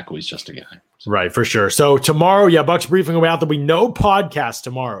string tackle. He's just a guy. Right, for sure. So tomorrow, Bucs briefing will be out. There'll be no podcast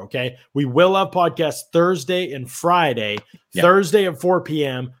tomorrow, okay? We will have podcasts Thursday and Friday. Thursday at 4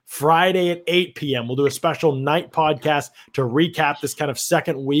 p.m., Friday at 8 p.m. We'll do a special night podcast to recap this kind of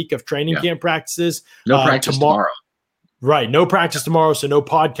second week of training camp practices. No practice tomorrow. Right, no practice tomorrow, so no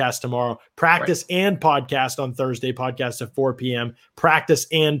podcast tomorrow. Practice and podcast on Thursday, podcast at 4 p.m. Practice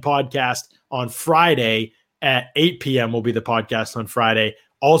and podcast on Friday at 8 p.m. will be the podcast on Friday.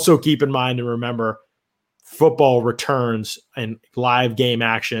 Also keep in mind and remember, football returns and live game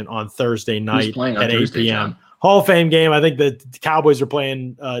action on Thursday night at 8 p.m. John? Hall of Fame game. I think the Cowboys are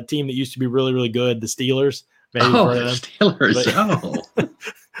playing a team that used to be really, really good, the Steelers. Maybe Steelers.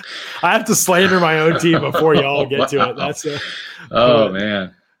 I have to slander my own team before y'all get to it. That's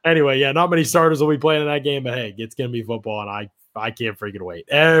man. Anyway, not many starters will be playing in that game, but hey, it's going to be football, and I I can't freaking wait.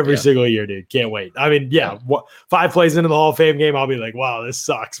 Every single year, dude. Can't wait. I mean, 5 plays into the Hall of Fame game, I'll be like, wow, this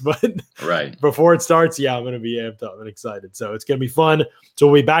sucks. But before it starts, I'm going to be amped up and excited. So it's going to be fun. So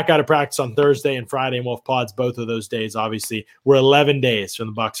we'll be back out of practice on Thursday and Friday, and we'll have pods both of those days. Obviously, we're 11 days from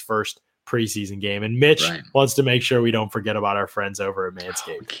the Bucs' first preseason game. And Mitch wants to make sure we don't forget about our friends over at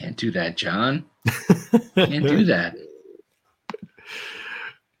Manscaped. We can't do that, John. Can't do that.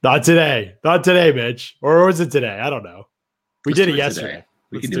 Not today, Mitch. Or was it today? I don't know. Let's did it yesterday.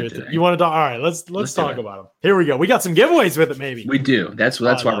 We can do it today. You want to talk? All right, let's talk about them. Here we go. We got some giveaways with it, maybe. We do. That's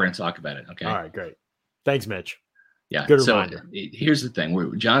why we're going to talk about it. Okay. All right, great. Thanks, Mitch. Yeah. Good reminder. Here's the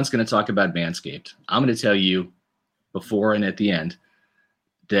thing. John's going to talk about Manscaped. I'm going to tell you before and at the end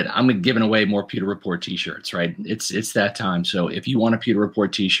that I'm giving away more Pewter Report t-shirts, right? It's that time. So if you want a Pewter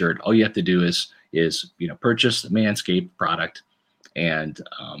Report t-shirt, all you have to do is purchase the Manscaped product and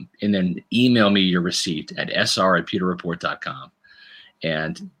then email me your receipt at sr@pewterreport.com.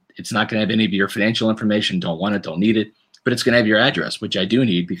 And it's not going to have any of your financial information. Don't want it, don't need it, but it's going to have your address, which I do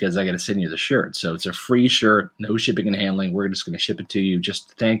need because I got to send you the shirt. So it's a free shirt, no shipping and handling. We're just going to ship it to you.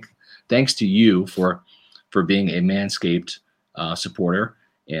 Just thanks to you for being a Manscaped supporter.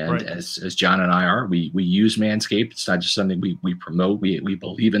 And as John and I are, we use Manscaped. It's not just something we promote. We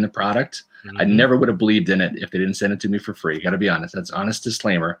believe in the product. Mm-hmm. I never would have believed in it if they didn't send it to me for free. Got to be honest. That's honest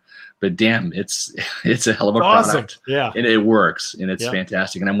disclaimer. But damn, it's a hell of a product. Yeah, and it works, and it's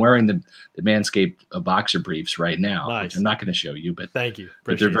fantastic. And I'm wearing the Manscaped boxer briefs right now, which I'm not going to show you. But thank you.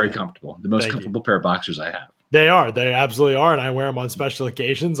 But they're very comfortable. The most comfortable pair of boxers I have. They are. They absolutely are. And I wear them on special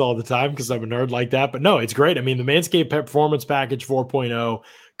occasions all the time because I'm a nerd like that. But no, it's great. I mean, the Manscaped Performance Package 4.0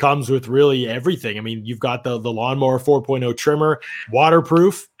 comes with really everything. I mean, you've got the Lawnmower 4.0 trimmer,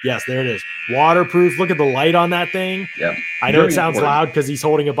 waterproof. Yes, there it is. Waterproof. Look at the light on that thing. Yeah. I know it sounds loud because he's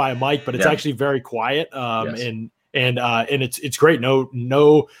holding it by a mic, but it's actually very quiet. And it's great.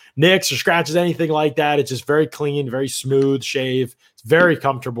 No nicks or scratches, anything like that. It's just very clean, very smooth shave. It's very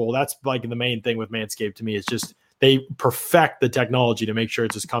comfortable. That's like the main thing with Manscaped to me. It's just they perfect the technology to make sure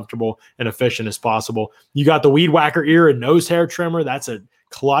it's as comfortable and efficient as possible. You got the Weed Whacker ear and nose hair trimmer. That's a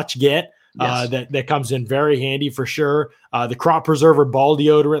clutch get. That comes in very handy for sure. The Crop Preserver Ball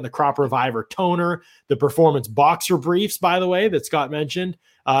Deodorant, the Crop Reviver Toner, the Performance Boxer Briefs, by the way, that Scott mentioned,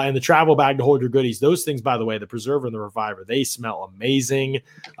 and the travel bag to hold your goodies. Those things, by the way, the Preserver and the Reviver, they smell amazing.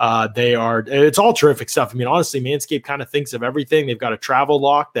 It's all terrific stuff. I mean, honestly, Manscaped kind of thinks of everything. They've got a travel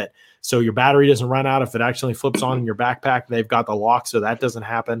lock so your battery doesn't run out if it actually flips on in your backpack. They've got the lock so that doesn't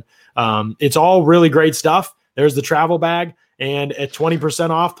happen. It's all really great stuff. There's the travel bag. And at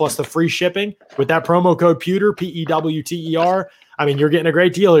 20% off plus the free shipping with that promo code Pewter, PEWTER. I mean, you're getting a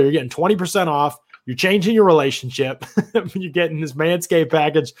great deal here. You're getting 20% off. You're changing your relationship. You're getting this Manscaped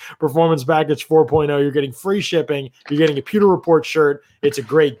package, Performance Package 4.0. You're getting free shipping. You're getting a Pewter Report shirt. It's a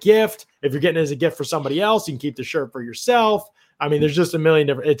great gift. If you're getting it as a gift for somebody else, you can keep the shirt for yourself. I mean, there's just a million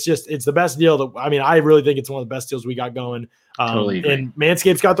different. It's the best deal. I really think it's one of the best deals we got going. Totally agree. And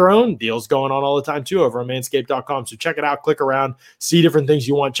Manscaped's got their own deals going on all the time too over on manscaped.com. So check it out, click around, see different things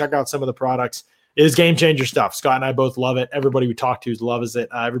you want, check out some of the products. It is game changer stuff. Scott and I both love it. Everybody we talk to loves it.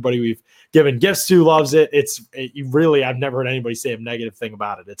 Everybody we've given gifts to loves it. I've never heard anybody say a negative thing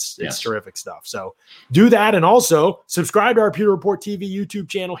about it. It's terrific stuff. So do that. And also subscribe to our Pewter Report TV YouTube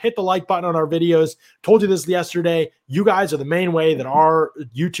channel. Hit the like button on our videos. Told you this yesterday. You guys are the main way that our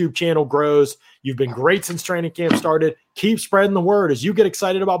YouTube channel grows. You've been great since training camp started. Keep spreading the word as you get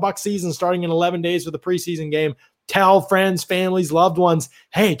excited about Bucs season starting in 11 days with the preseason game. Tell friends, families, loved ones,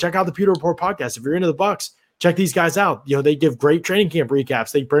 hey, check out the Pewter Report podcast. If you're into the Bucs, check these guys out. They give great training camp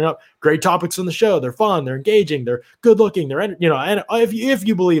recaps. They bring up great topics on the show. They're fun. They're engaging. They're good looking. And if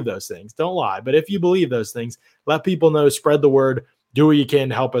you believe those things, don't lie. But if you believe those things, let people know, spread the word, do what you can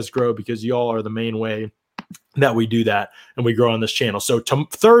to help us grow because you all are the main way that we do that and we grow on this channel. So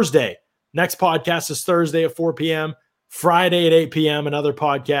Thursday, next podcast is Thursday at 4 p.m., Friday at 8 p.m., another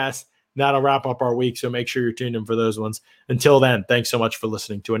podcast. That'll wrap up our week, so make sure you're tuned in for those ones. Until then, thanks so much for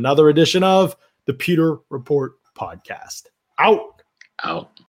listening to another edition of the Pewter Report podcast. Out.